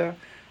DaCosta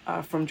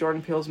from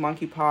Jordan Peele's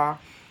Monkey Paw.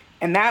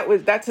 And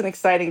that's an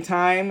exciting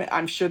time.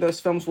 I'm sure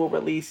those films will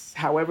release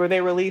however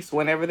they release,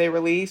 whenever they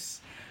release.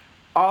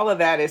 All of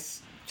that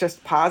is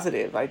just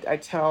positive. I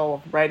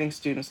tell writing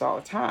students all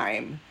the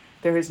time,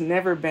 there has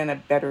never been a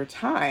better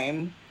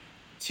time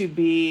to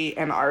be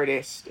an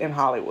artist in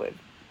Hollywood,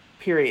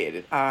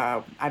 period.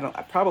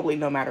 Probably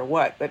no matter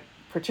what, but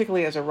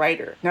particularly as a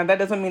writer. Now, that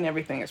doesn't mean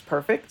everything is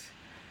perfect,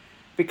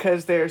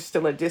 because there's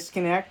still a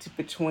disconnect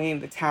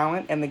between the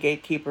talent and the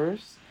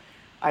gatekeepers.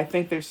 I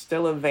think there's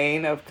still a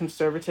vein of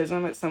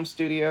conservatism at some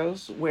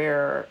studios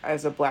where,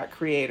 as a Black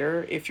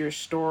creator, if your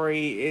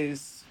story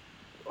is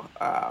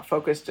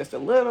focused just a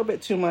little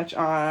bit too much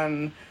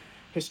on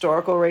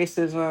historical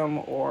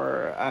racism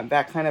or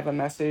that kind of a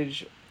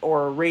message,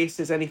 or race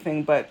is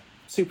anything but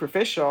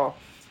superficial,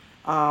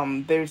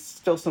 there's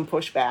still some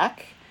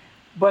pushback.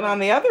 But on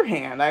the other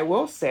hand, I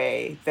will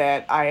say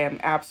that I am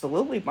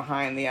absolutely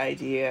behind the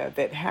idea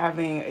that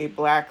having a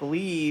Black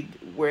lead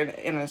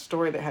in a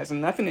story that has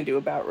nothing to do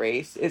about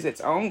race is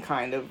its own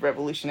kind of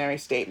revolutionary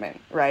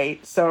statement,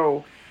 right?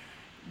 So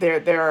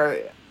there are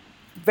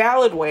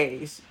valid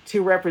ways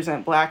to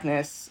represent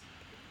Blackness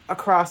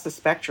across the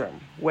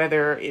spectrum,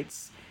 whether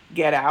it's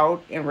Get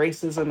Out and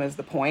racism is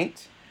the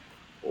point,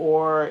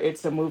 or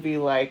it's a movie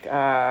like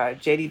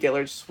J.D.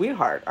 Dillard's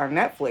Sweetheart on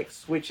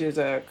Netflix, which is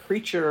a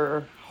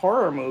creature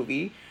horror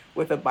movie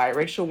with a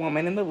biracial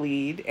woman in the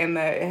lead, and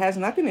it has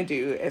nothing to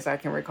do, as I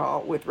can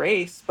recall, with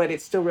race, but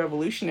it's still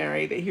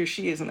revolutionary that here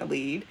she is in the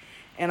lead,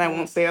 and I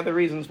won't say other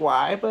reasons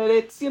why, but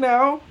it's,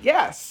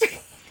 yes,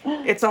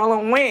 it's all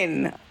a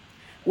win.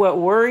 What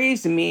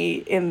worries me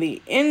in the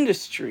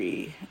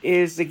industry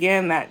is,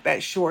 again,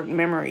 that short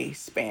memory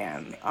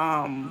span.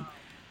 I'm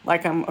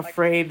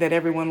afraid that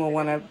everyone will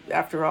want to,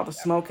 after all the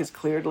smoke is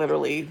cleared,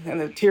 literally, and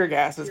the tear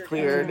gas is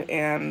cleared,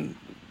 and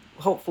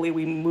hopefully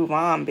we move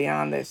on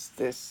beyond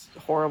this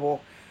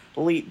horrible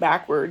leap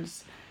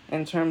backwards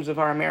in terms of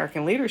our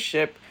American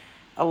leadership.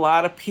 A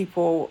lot of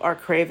people are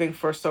craving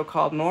for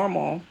so-called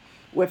normal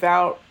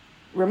without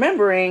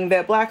remembering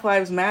that Black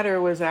Lives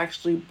Matter was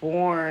actually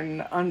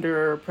born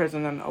under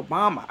President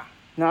Obama,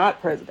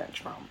 not President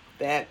Trump.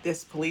 that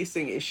this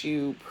policing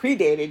issue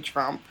predated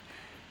Trump,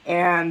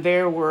 and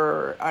there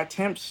were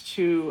attempts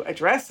to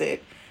address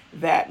it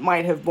that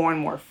might have borne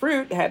more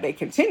fruit had they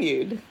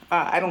continued.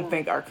 I don't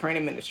think our current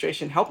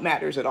administration helped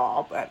matters at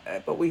all,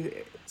 but we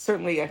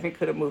certainly, I think,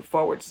 could have moved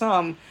forward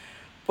some.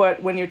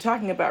 But when you're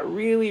talking about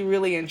really,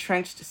 really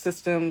entrenched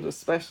systems,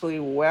 especially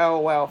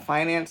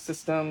well-financed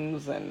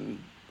systems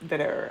and that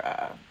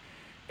are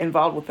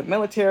involved with the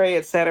military,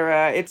 et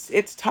cetera,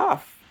 it's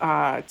tough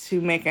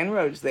to make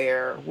inroads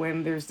there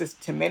when there's this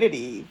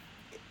timidity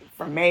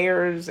from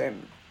mayors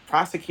and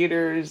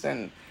prosecutors,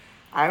 and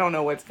I don't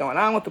know what's going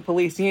on with the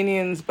police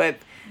unions, but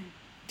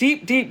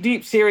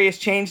deep, serious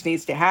change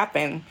needs to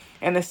happen.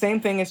 And the same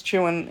thing is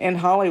true in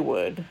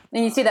Hollywood.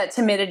 And you see that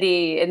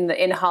timidity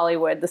in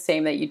Hollywood, the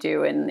same that you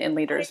do in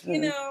leaders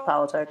in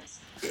politics.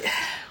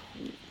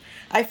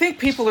 I think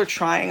people are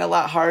trying a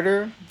lot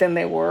harder than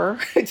they were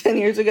 10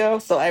 years ago.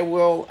 So I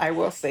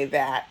will say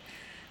that.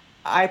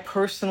 I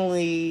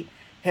personally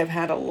have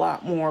had a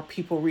lot more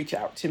people reach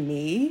out to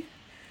me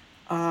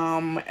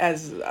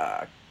as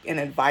an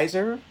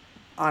advisor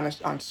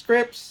on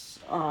scripts.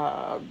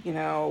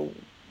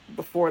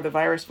 Before the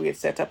virus, we had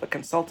set up a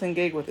consulting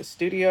gig with a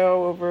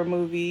studio over a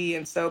movie.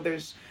 And so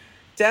there's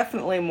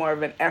definitely more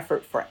of an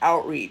effort for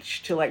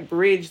outreach to like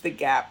bridge the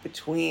gap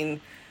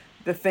between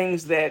the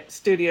things that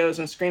studios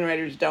and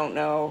screenwriters don't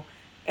know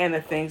and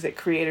the things that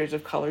creators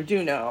of color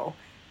do know,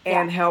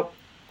 and help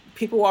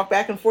people walk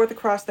back and forth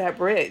across that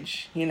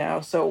bridge,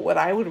 So what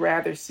I would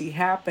rather see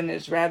happen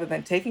is, rather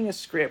than taking a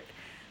script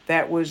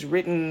that was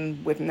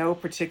written with no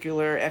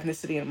particular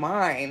ethnicity in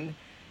mind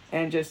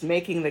and just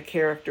making the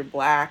character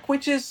Black,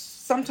 which is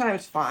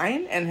sometimes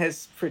fine and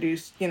has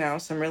produced,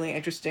 some really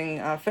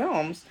interesting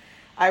films.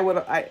 I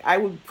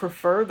would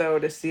prefer, though,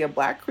 to see a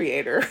Black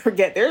creator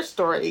get their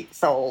story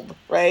sold,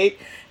 right?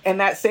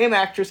 And that same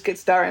actress could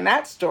star in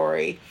that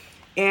story.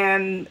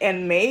 And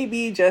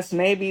maybe, just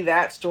maybe,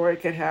 that story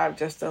could have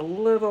just a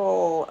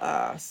little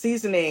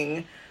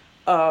seasoning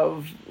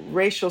of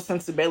racial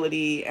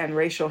sensibility and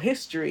racial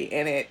history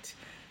in it,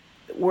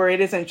 where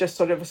it isn't just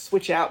sort of a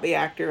switch out the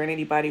actor and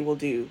anybody will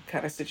do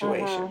kind of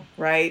situation,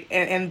 right?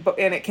 And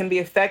it can be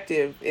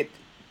effective.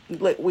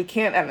 We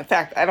can't, and in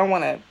fact, I don't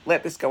want to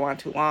let this go on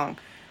too long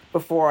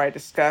before I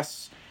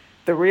discuss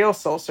the real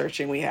soul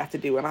searching we have to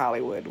do in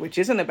Hollywood, which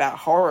isn't about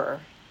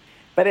horror,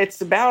 but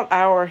it's about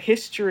our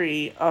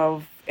history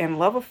of and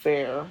love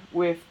affair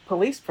with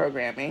police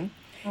programming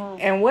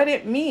and what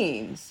it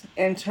means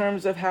in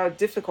terms of how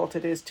difficult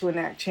it is to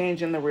enact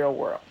change in the real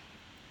world.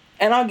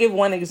 And I'll give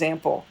one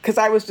example, because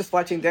I was just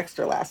watching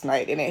Dexter last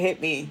night and it hit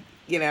me,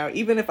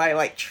 even if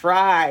I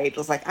tried, it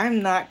was like,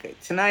 I'm not good.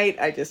 Tonight,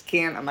 I just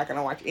can't. I'm not going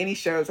to watch any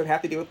shows that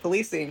have to do with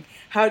policing.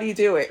 How do you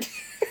do it?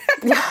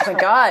 Oh my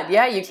God.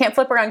 Yeah, you can't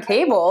flip around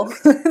cable.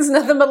 It's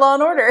nothing but Law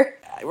and Order.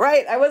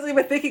 Right. I wasn't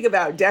even thinking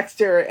about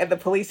Dexter and the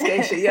police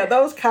station. Yeah,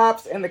 those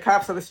cops and the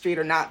cops on the street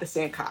are not the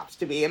same cops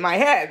to me in my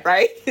head,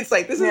 right? It's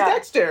like, this is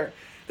Dexter.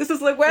 This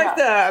is La Huerta.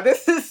 Yeah.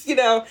 This is,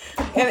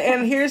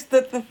 and here's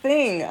the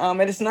thing.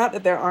 And it's not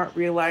that there aren't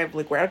real life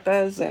La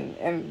Huertas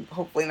and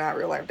hopefully not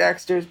real life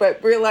Dexters,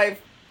 but real life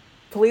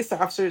police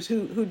officers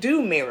who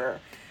do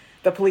mirror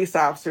the police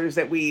officers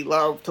that we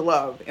love to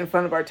love in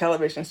front of our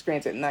television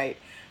screens at night.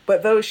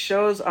 But those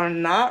shows are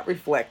not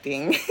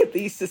reflecting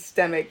these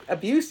systemic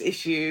abuse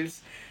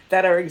issues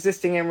that are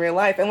existing in real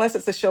life, unless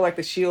it's a show like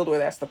The Shield where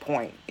that's the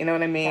point. You know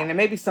what I mean? Yeah. And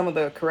maybe some of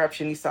the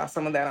corruption, you saw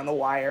some of that on The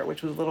Wire,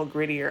 which was a little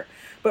grittier.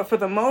 But for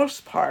the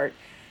most part,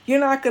 you're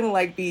not going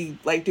to be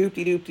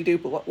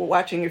doop-de-doop-de-doop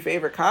watching your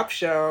favorite cop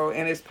show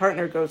and his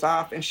partner goes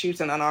off and shoots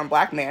an unarmed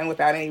Black man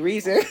without any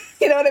reason.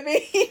 You know what I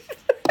mean?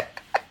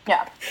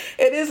 Yeah.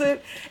 It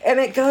isn't. And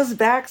it goes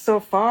back so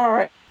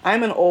far.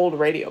 I'm an old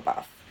radio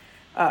buff.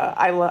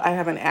 I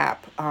have an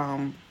app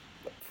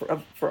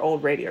for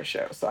old radio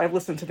shows. So I've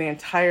listened to the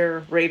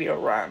entire radio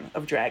run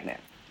of Dragnet.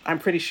 I'm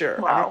pretty sure.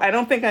 Wow. I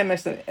don't think I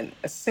missed a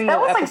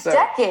single episode.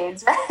 That was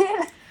decades,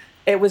 right?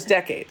 It was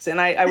decades. And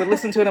I would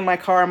listen to it in my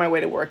car on my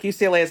way to work.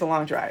 UCLA is a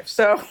long drive.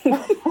 So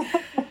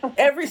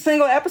every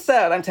single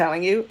episode, I'm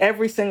telling you,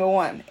 every single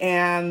one.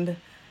 And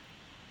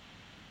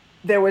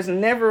there was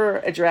never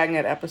a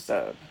Dragnet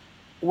episode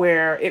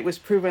where it was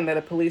proven that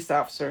a police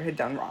officer had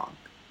done wrong.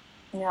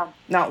 Yeah.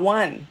 Not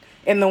one.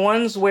 And the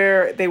ones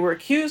where they were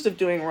accused of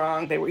doing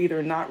wrong, they were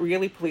either not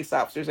really police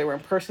officers, they were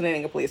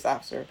impersonating a police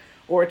officer,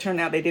 or it turned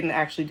out they didn't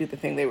actually do the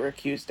thing they were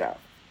accused of,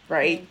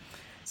 right? Mm-hmm.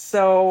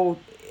 So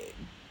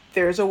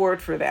there's a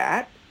word for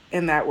that,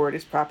 and that word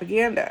is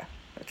propaganda,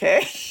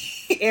 okay?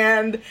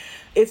 And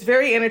it's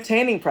very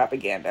entertaining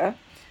propaganda.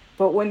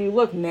 But when you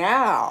look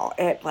now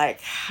at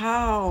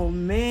how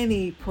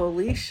many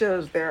police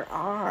shows there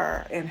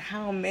are and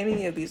how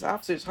many of these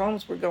officers'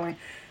 homes we're going,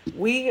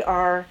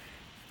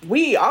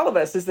 all of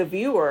us as the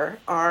viewer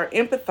are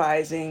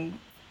empathizing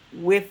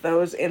with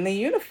those in the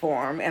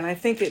uniform. And I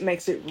think it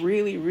makes it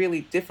really,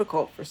 really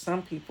difficult for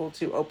some people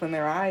to open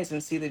their eyes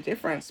and see the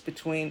difference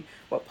between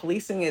what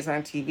policing is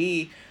on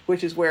TV,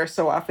 which is where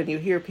so often you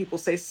hear people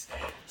say,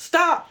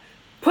 stop,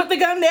 put the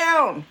gun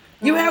down.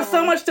 You have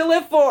so much to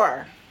live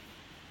for.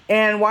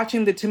 And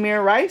watching the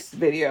Tamir Rice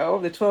video,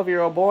 the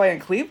 12-year-old boy in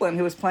Cleveland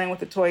who was playing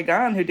with a toy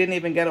gun who didn't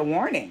even get a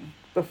warning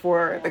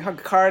before the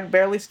car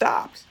barely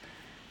stopped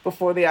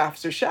before the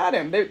officer shot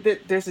him.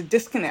 There's a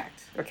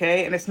disconnect,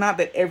 okay? And it's not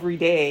that every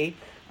day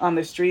on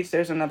the streets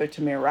there's another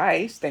Tamir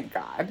Rice, thank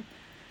God.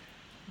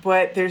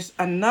 But there's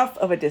enough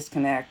of a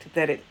disconnect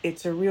that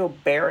it's a real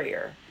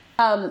barrier.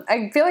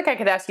 I feel like I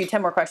could ask you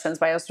 10 more questions,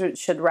 but I also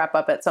should wrap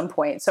up at some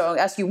point. So I'll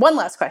ask you one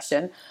last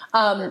question.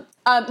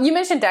 You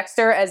mentioned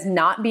Dexter as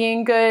not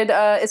being good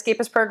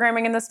escapist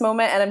programming in this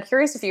moment, and I'm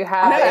curious if you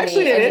have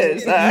actually it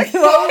is.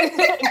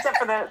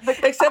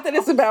 Except that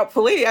it's about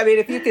police. I mean,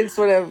 if you can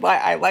sort of,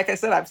 like I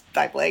said,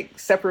 I've like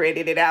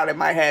separated it out in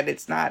my head.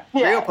 It's not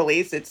real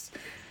police. It's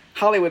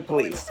Hollywood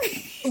police.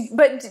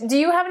 But do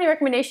you have any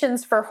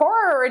recommendations for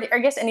horror, or I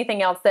guess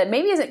anything else that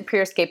maybe isn't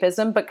pure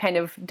escapism, but kind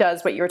of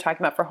does what you were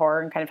talking about for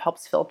horror and kind of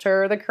helps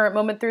filter the current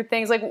moment through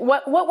things? Like,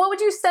 what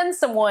would you send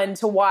someone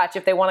to watch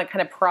if they want to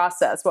kind of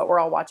process what we're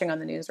all watching on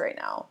the news right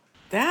now?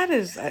 That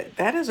is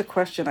a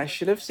question I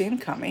should have seen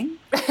coming.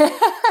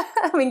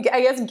 I mean,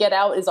 I guess Get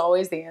Out is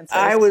always the answer.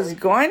 I was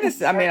going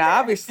to. I mean,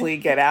 obviously,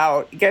 Get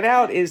Out. Get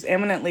Out is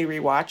eminently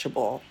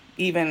rewatchable.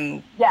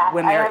 Even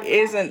when there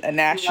isn't a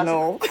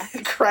national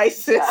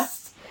crisis. Yeah.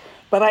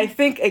 But I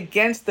think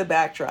against the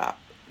backdrop,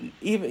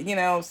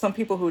 even, some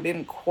people who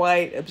didn't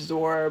quite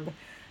absorb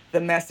the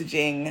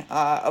messaging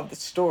of the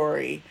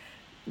story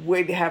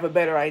would have a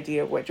better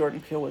idea of what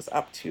Jordan Peele was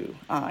up to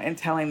in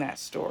telling that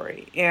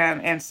story.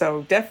 And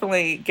so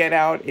definitely Get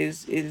Out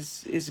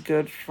is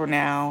good for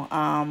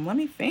now. Let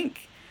me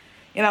think.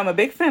 I'm a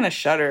big fan of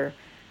Shudder.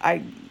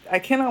 I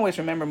can't always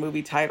remember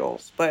movie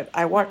titles, but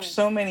I watch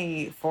so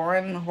many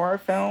foreign horror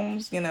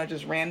films,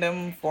 just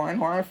random foreign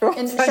horror films.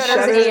 And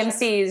Shudder's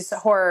AMC's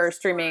horror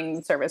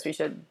streaming service, we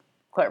should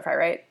clarify,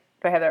 right?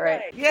 Do I have that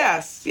right?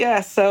 Yes.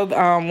 So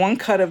One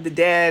Cut of the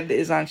Dead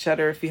is on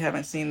Shudder if you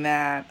haven't seen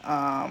that.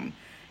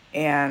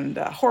 And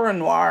Horror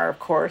Noir, of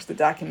course, the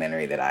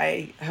documentary that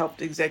I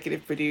helped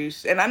executive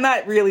produce. And I'm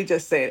not really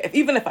just saying,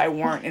 even if I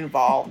weren't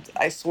involved,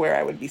 I swear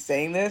I would be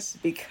saying this,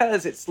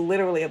 because it's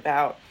literally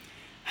about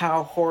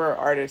how horror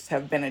artists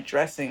have been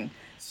addressing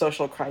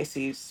social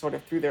crises sort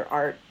of through their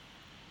art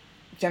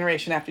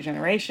generation after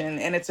generation.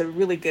 And it's a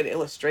really good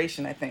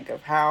illustration, I think,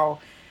 of how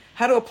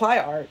to apply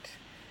art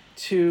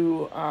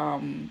to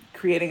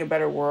creating a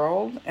better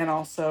world, and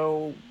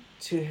also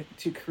to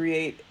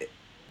create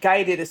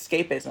guided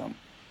escapism,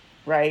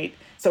 right?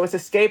 So it's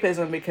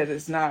escapism because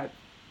it's not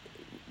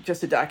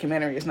just a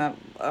documentary. It's not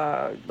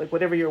like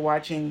whatever you're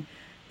watching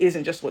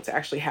isn't just what's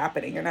actually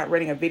happening. You're not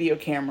running a video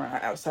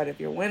camera outside of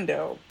your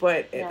window,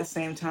 but at the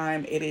same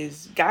time, it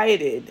is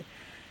guided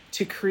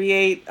to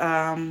create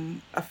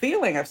a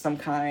feeling of some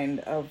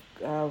kind of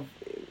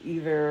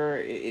either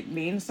it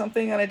means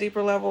something on a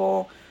deeper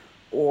level,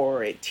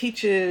 or it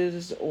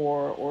teaches,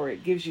 or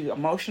it gives you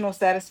emotional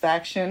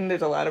satisfaction.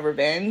 There's a lot of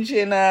revenge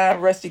in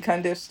Rusty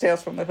Cundiff's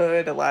Tales from the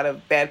Hood, a lot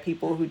of bad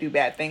people who do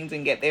bad things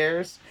and get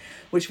theirs,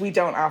 which we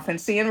don't often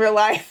see in real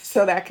life,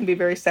 so that can be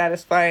very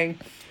satisfying.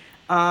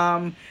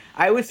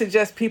 I would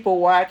suggest people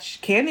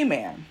watch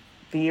Candyman,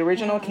 the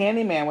original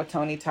Candyman with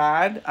Tony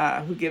Todd,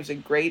 who gives a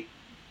great,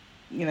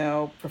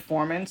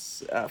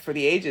 performance for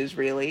the ages,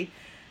 really.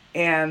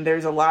 And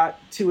there's a lot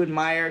to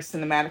admire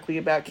cinematically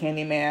about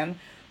Candyman,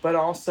 but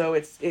also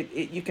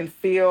you can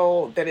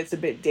feel that it's a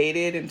bit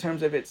dated in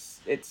terms of its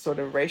sort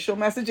of racial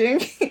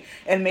messaging,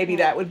 and maybe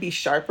that would be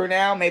sharper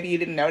now. Maybe you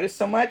didn't notice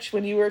so much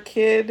when you were a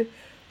kid,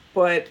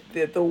 but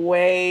the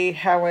way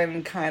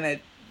Helen kind of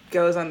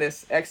goes on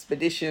this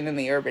expedition in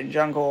the urban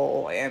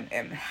jungle,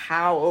 and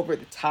how over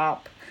the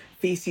top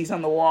feces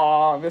on the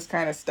wall and this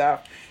kind of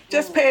stuff.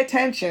 Just pay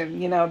attention.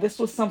 This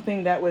was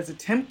something that was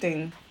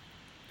attempting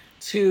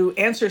to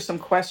answer some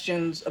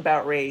questions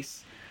about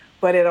race,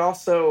 but it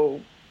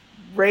also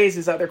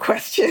raises other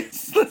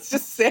questions, let's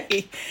just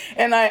say.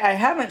 And I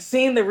haven't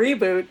seen the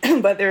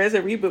reboot, but there is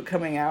a reboot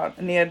coming out.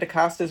 Nia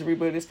DaCosta's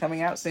reboot is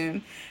coming out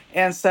soon.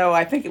 And so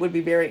I think it would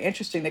be very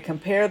interesting to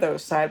compare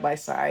those side by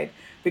side,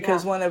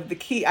 because one of the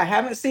key, I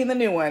haven't seen the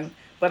new one,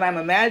 but I'm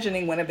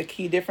imagining one of the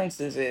key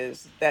differences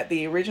is that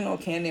the original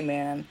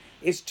Candyman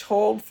is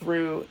told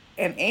through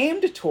and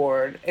aimed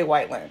toward a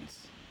white lens.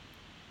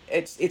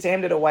 It's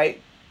aimed at a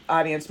white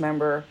audience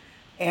member.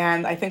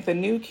 And I think the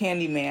new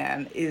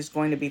Candyman is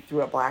going to be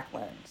through a black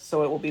lens.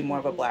 So it will be more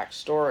of a black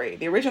story.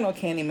 The original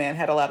Candyman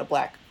had a lot of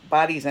black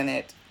bodies in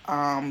it,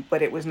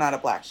 but it was not a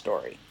black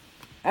story.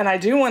 And I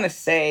do want to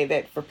say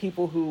that for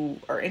people who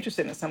are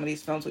interested in some of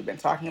these films we've been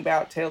talking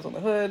about, Tales from the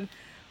Hood,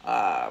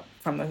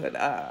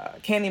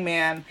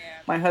 Candyman,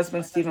 my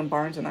husband Stephen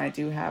Barnes and I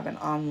do have an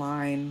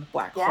online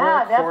black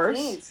horror course.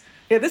 Please.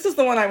 Yeah, this is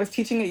the one I was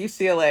teaching at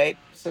UCLA.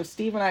 So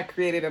Steve and I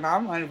created an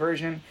online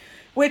version,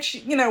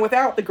 which,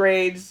 without the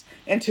grades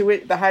and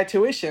the high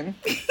tuition,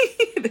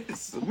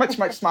 it's much,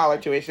 much smaller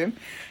tuition.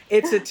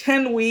 It's a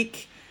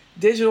 10-week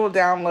digital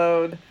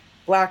download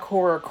black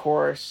horror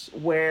course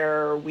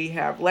where we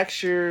have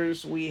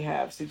lectures, we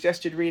have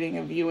suggested reading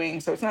and viewing.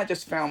 So it's not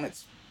just film,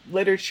 it's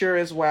literature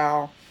as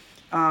well.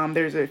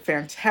 There's a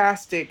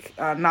fantastic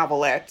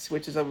novelette,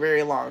 which is a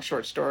very long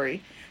short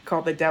story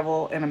called The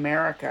Devil in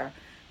America,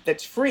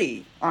 that's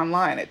free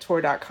online at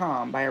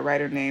Tor.com by a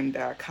writer named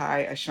Kai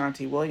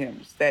Ashanti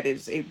Williams. That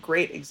is a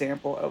great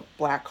example of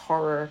Black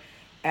horror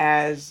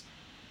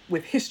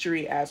with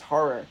history as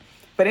horror.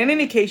 But in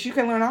any case, you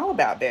can learn all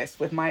about this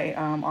with my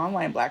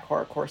online Black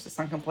horror course, The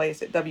Sunken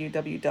Place, at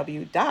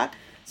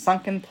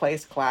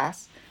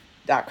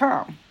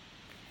www.sunkenplaceclass.com.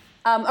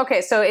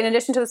 Okay, so in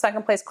addition to the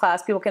Sunken Place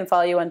class, people can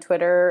follow you on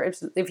Twitter.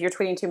 If you're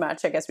tweeting too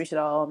much, I guess we should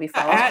all be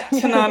following. At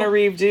Tanana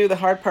Reeve Do. The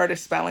hard part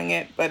is spelling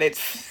it, but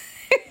it's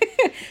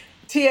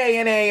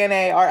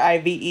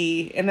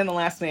TANANARIVE, and then the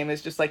last name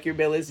is just like your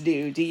bill is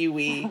due,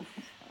 DUE.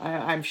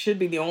 I should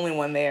be the only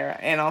one there,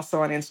 and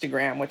also on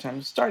Instagram, which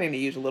I'm starting to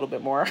use a little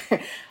bit more.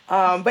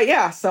 But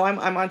yeah, so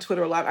I'm on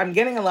Twitter a lot. I'm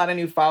getting a lot of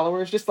new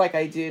followers, just like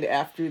I did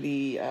after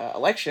the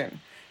election.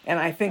 And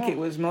I think it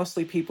was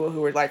mostly people who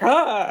were like,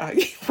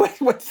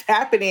 what's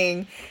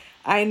happening?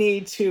 I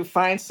need to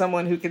find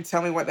someone who can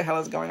tell me what the hell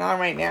is going on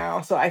right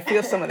now. So I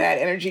feel some of that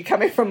energy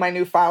coming from my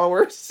new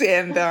followers,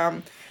 and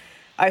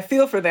I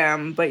feel for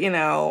them. But,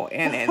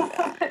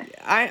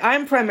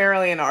 I'm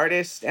primarily an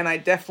artist, and I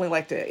definitely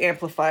like to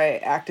amplify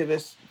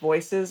activist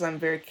voices. I'm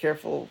very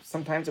careful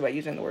sometimes about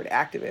using the word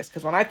activist,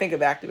 because when I think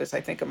of activists, I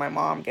think of my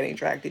mom getting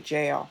dragged to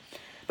jail.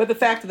 But the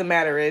fact of the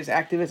matter is,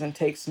 activism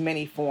takes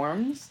many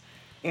forms.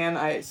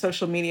 And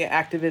social media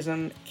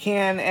activism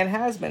can and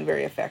has been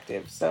very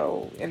effective.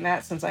 So in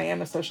that sense, I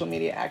am a social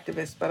media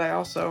activist. But I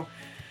also,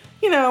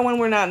 when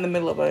we're not in the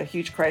middle of a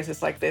huge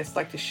crisis like this,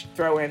 like to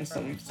throw in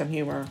some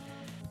humor.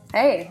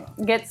 Hey,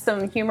 get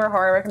some humor,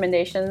 horror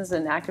recommendations,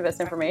 and activist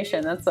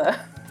information. I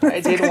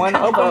did one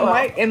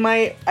open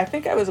mic I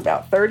think I was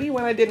about 30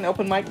 when I did an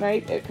open mic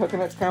night at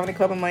Coconuts Comedy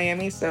Club in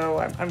Miami. So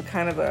I'm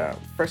kind of a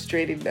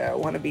frustrated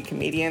wannabe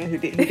comedian who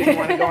didn't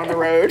want to go on the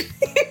road.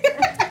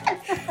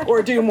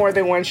 Or do more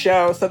than one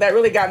show. So that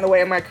really got in the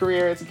way of my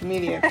career as a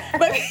comedian.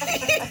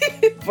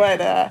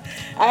 But I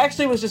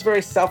actually was just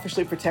very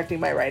selfishly protecting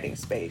my writing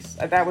space.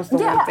 That was the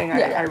one thing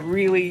I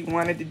really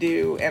wanted to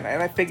do. And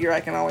I figure I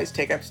can always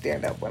take up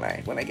stand-up when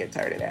I get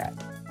tired of that.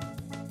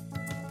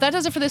 That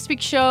does it for this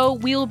week's show.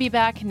 We'll be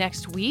back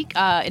next week.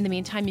 In the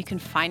meantime, you can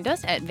find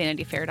us at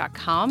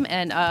vanityfair.com,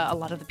 and a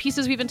lot of the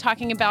pieces we've been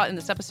talking about in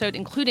this episode,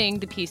 including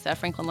the piece that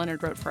Franklin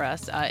Leonard wrote for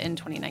us in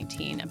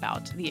 2019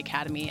 about the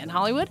Academy in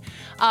Hollywood.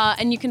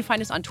 And you can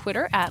find us on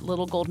Twitter at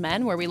Little Gold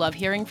Men, where we love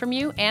hearing from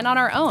you, and on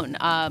our own.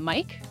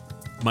 Mike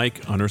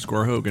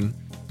 _Hogan.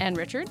 And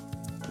Richard.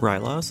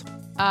 Rylaws.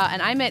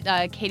 And I'm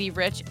at Katie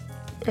Rich.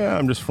 Yeah,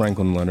 I'm just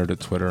Franklin Leonard at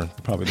Twitter.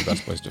 Probably the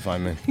best place to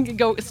find me.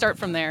 Go start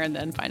from there and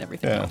then find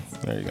everything else.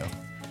 There you go.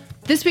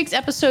 This week's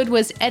episode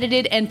was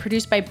edited and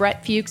produced by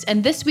Brett Fuchs,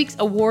 and this week's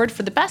award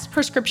for the best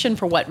prescription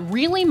for what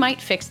really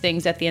might fix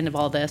things at the end of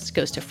all this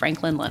goes to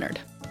Franklin Leonard.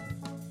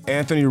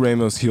 Anthony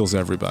Ramos heals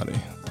everybody.